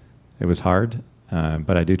 It was hard,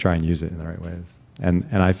 but I do try and use it in the right ways. And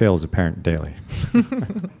I fail as a parent daily,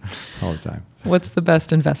 all the time. What's the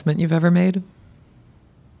best investment you've ever made?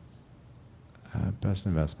 Best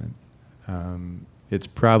investment. It's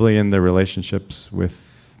probably in the relationships with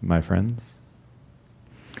my friends.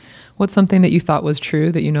 What's something that you thought was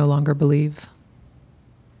true that you no longer believe?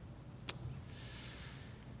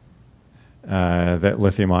 That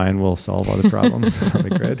lithium-ion will solve all the problems on the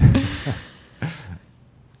grid.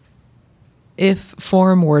 If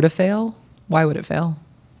Forum were to fail, why would it fail?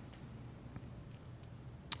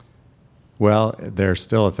 Well, there's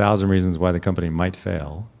still 1,000 reasons why the company might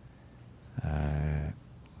fail.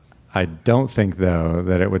 I don't think, though,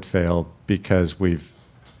 that it would fail because we've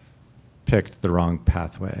picked the wrong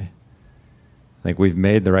pathway. I think we've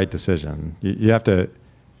made the right decision. You have to,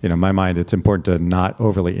 in my mind, it's important to not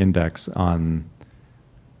overly index on,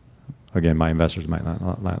 again, my investors might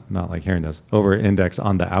not like hearing this, over-index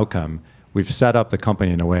on the outcome. We've set up the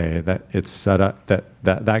company in a way that it's set up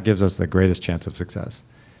that gives us the greatest chance of success.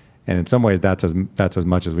 And in some ways, that's as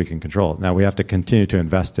much as we can control. Now, we have to continue to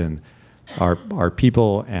invest in our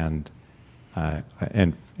people and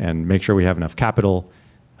make sure we have enough capital.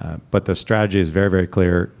 But the strategy is very, very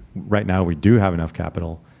clear. Right now, we do have enough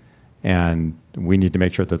capital, and we need to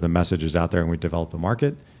make sure that the message is out there and we develop the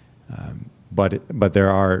market. But there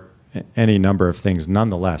are any number of things,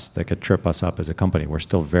 nonetheless, that could trip us up as a company. We're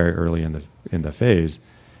still very early in the phase.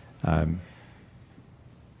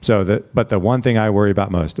 But the one thing I worry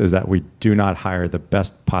about most is that we do not hire the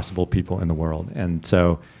best possible people in the world. And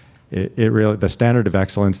so it really, the standard of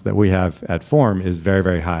excellence that we have at Form is very,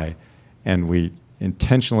 very high. And we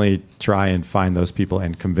intentionally try and find those people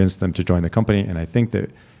and convince them to join the company. And I think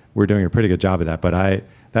that we're doing a pretty good job of that. But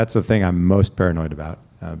that's the thing I'm most paranoid about,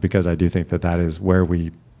 because I do think that is where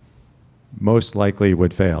we most likely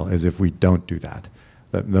would fail, is if we don't do that.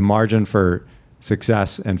 The margin for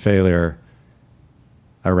success and failure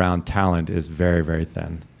around talent is very, very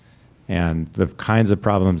thin. And the kinds of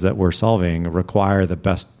problems that we're solving require the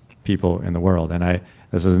best people in the world. And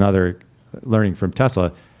this is another learning from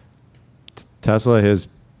Tesla. Tesla has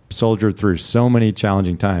soldiered through so many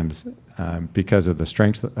challenging times because of the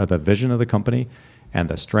strength of the vision of the company and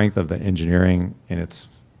the strength of the engineering in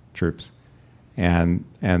its troops. And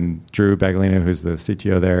Drew Baglino, who's the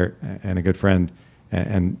CTO there and a good friend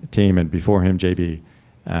and team, and before him, JB,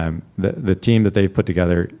 the team that they've put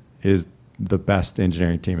together is the best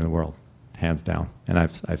engineering team in the world, hands down. And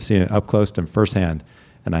I've seen it up close and firsthand,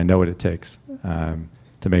 and I know what it takes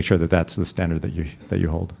to make sure that that's the standard that you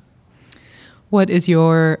hold.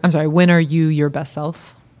 When are you your best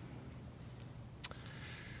self?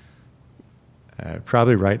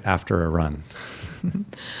 Probably right after a run.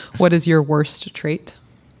 What is your worst trait?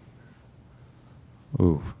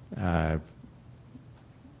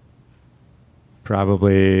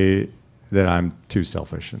 Probably that I'm too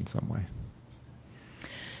selfish in some way.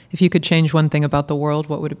 If you could change one thing about the world,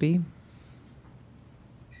 what would it be?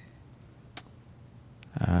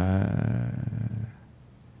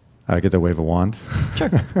 I get to wave a wand.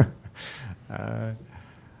 Sure.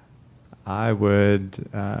 I would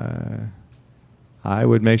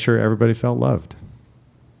make sure everybody felt loved.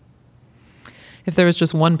 If there was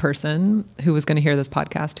just one person who was going to hear this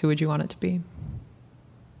podcast, who would you want it to be?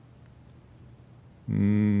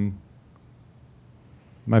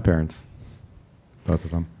 My parents, both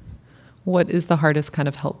of them. What is the hardest kind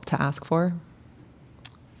of help to ask for?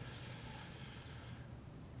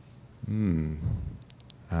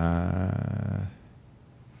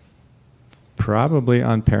 Probably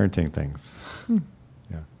on parenting things.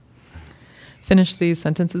 Yeah. Finish these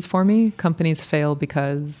sentences for me. Companies fail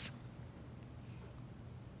because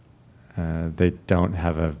they don't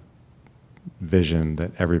have a vision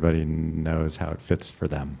that everybody knows how it fits for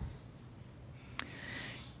them.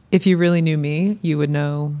 If you really knew me, you would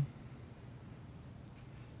know.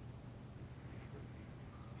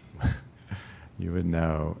 You would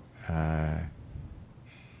know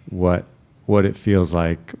what it feels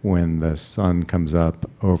like when the sun comes up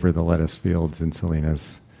over the lettuce fields in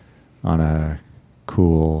Salinas on a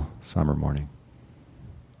cool summer morning.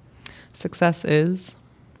 Success is?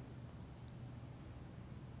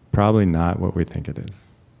 Probably not what we think it is.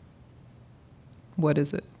 What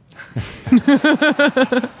is it?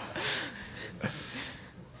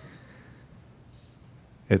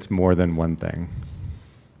 It's more than one thing.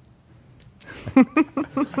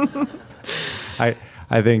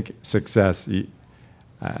 I think success,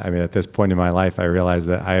 at this point in my life, I realized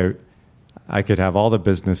that I could have all the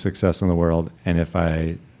business success in the world, and if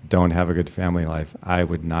I don't have a good family life, I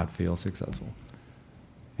would not feel successful.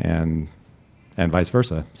 And vice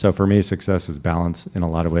versa. So for me, success is balance in a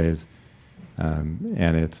lot of ways.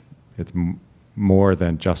 And it's more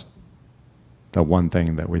than just the one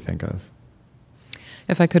thing that we think of.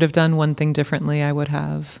 If I could have done one thing differently, I would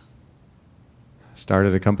have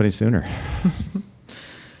started a company sooner.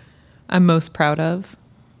 I'm most proud of?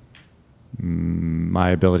 My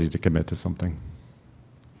ability to commit to something.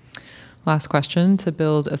 Last question. To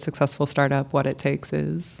build a successful startup, what it takes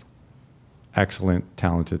is? Excellent,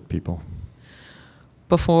 talented people.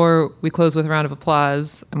 Before we close with a round of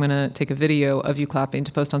applause, I'm going to take a video of you clapping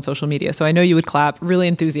to post on social media. So I know you would clap really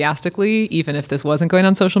enthusiastically, even if this wasn't going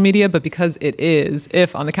on social media, but because it is,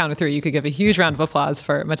 if on the count of 3, you could give a huge round of applause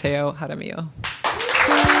for Matteo Jaramillo.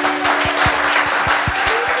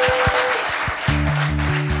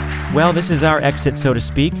 Well, this is our exit, so to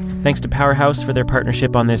speak. Thanks to Powerhouse for their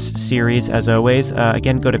partnership on this series, as always.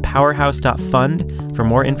 Again, go to powerhouse.fund for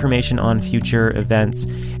more information on future events.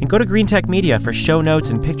 And go to Green Tech Media for show notes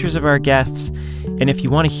and pictures of our guests. And if you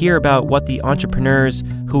want to hear about what the entrepreneurs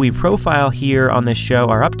who we profile here on this show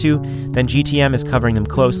are up to, then GTM is covering them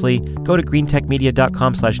closely. Go to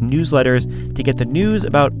greentechmedia.com/newsletters to get the news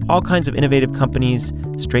about all kinds of innovative companies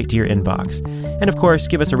straight to your inbox. And of course,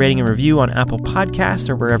 give us a rating and review on Apple Podcasts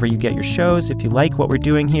or wherever you get your shows. If you like what we're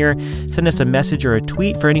doing here, send us a message or a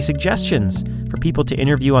tweet for any suggestions for people to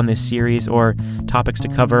interview on this series or topics to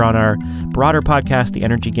cover on our broader podcast, The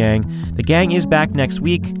Energy Gang. The gang is back next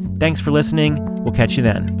week. Thanks for listening. We'll catch you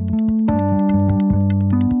then.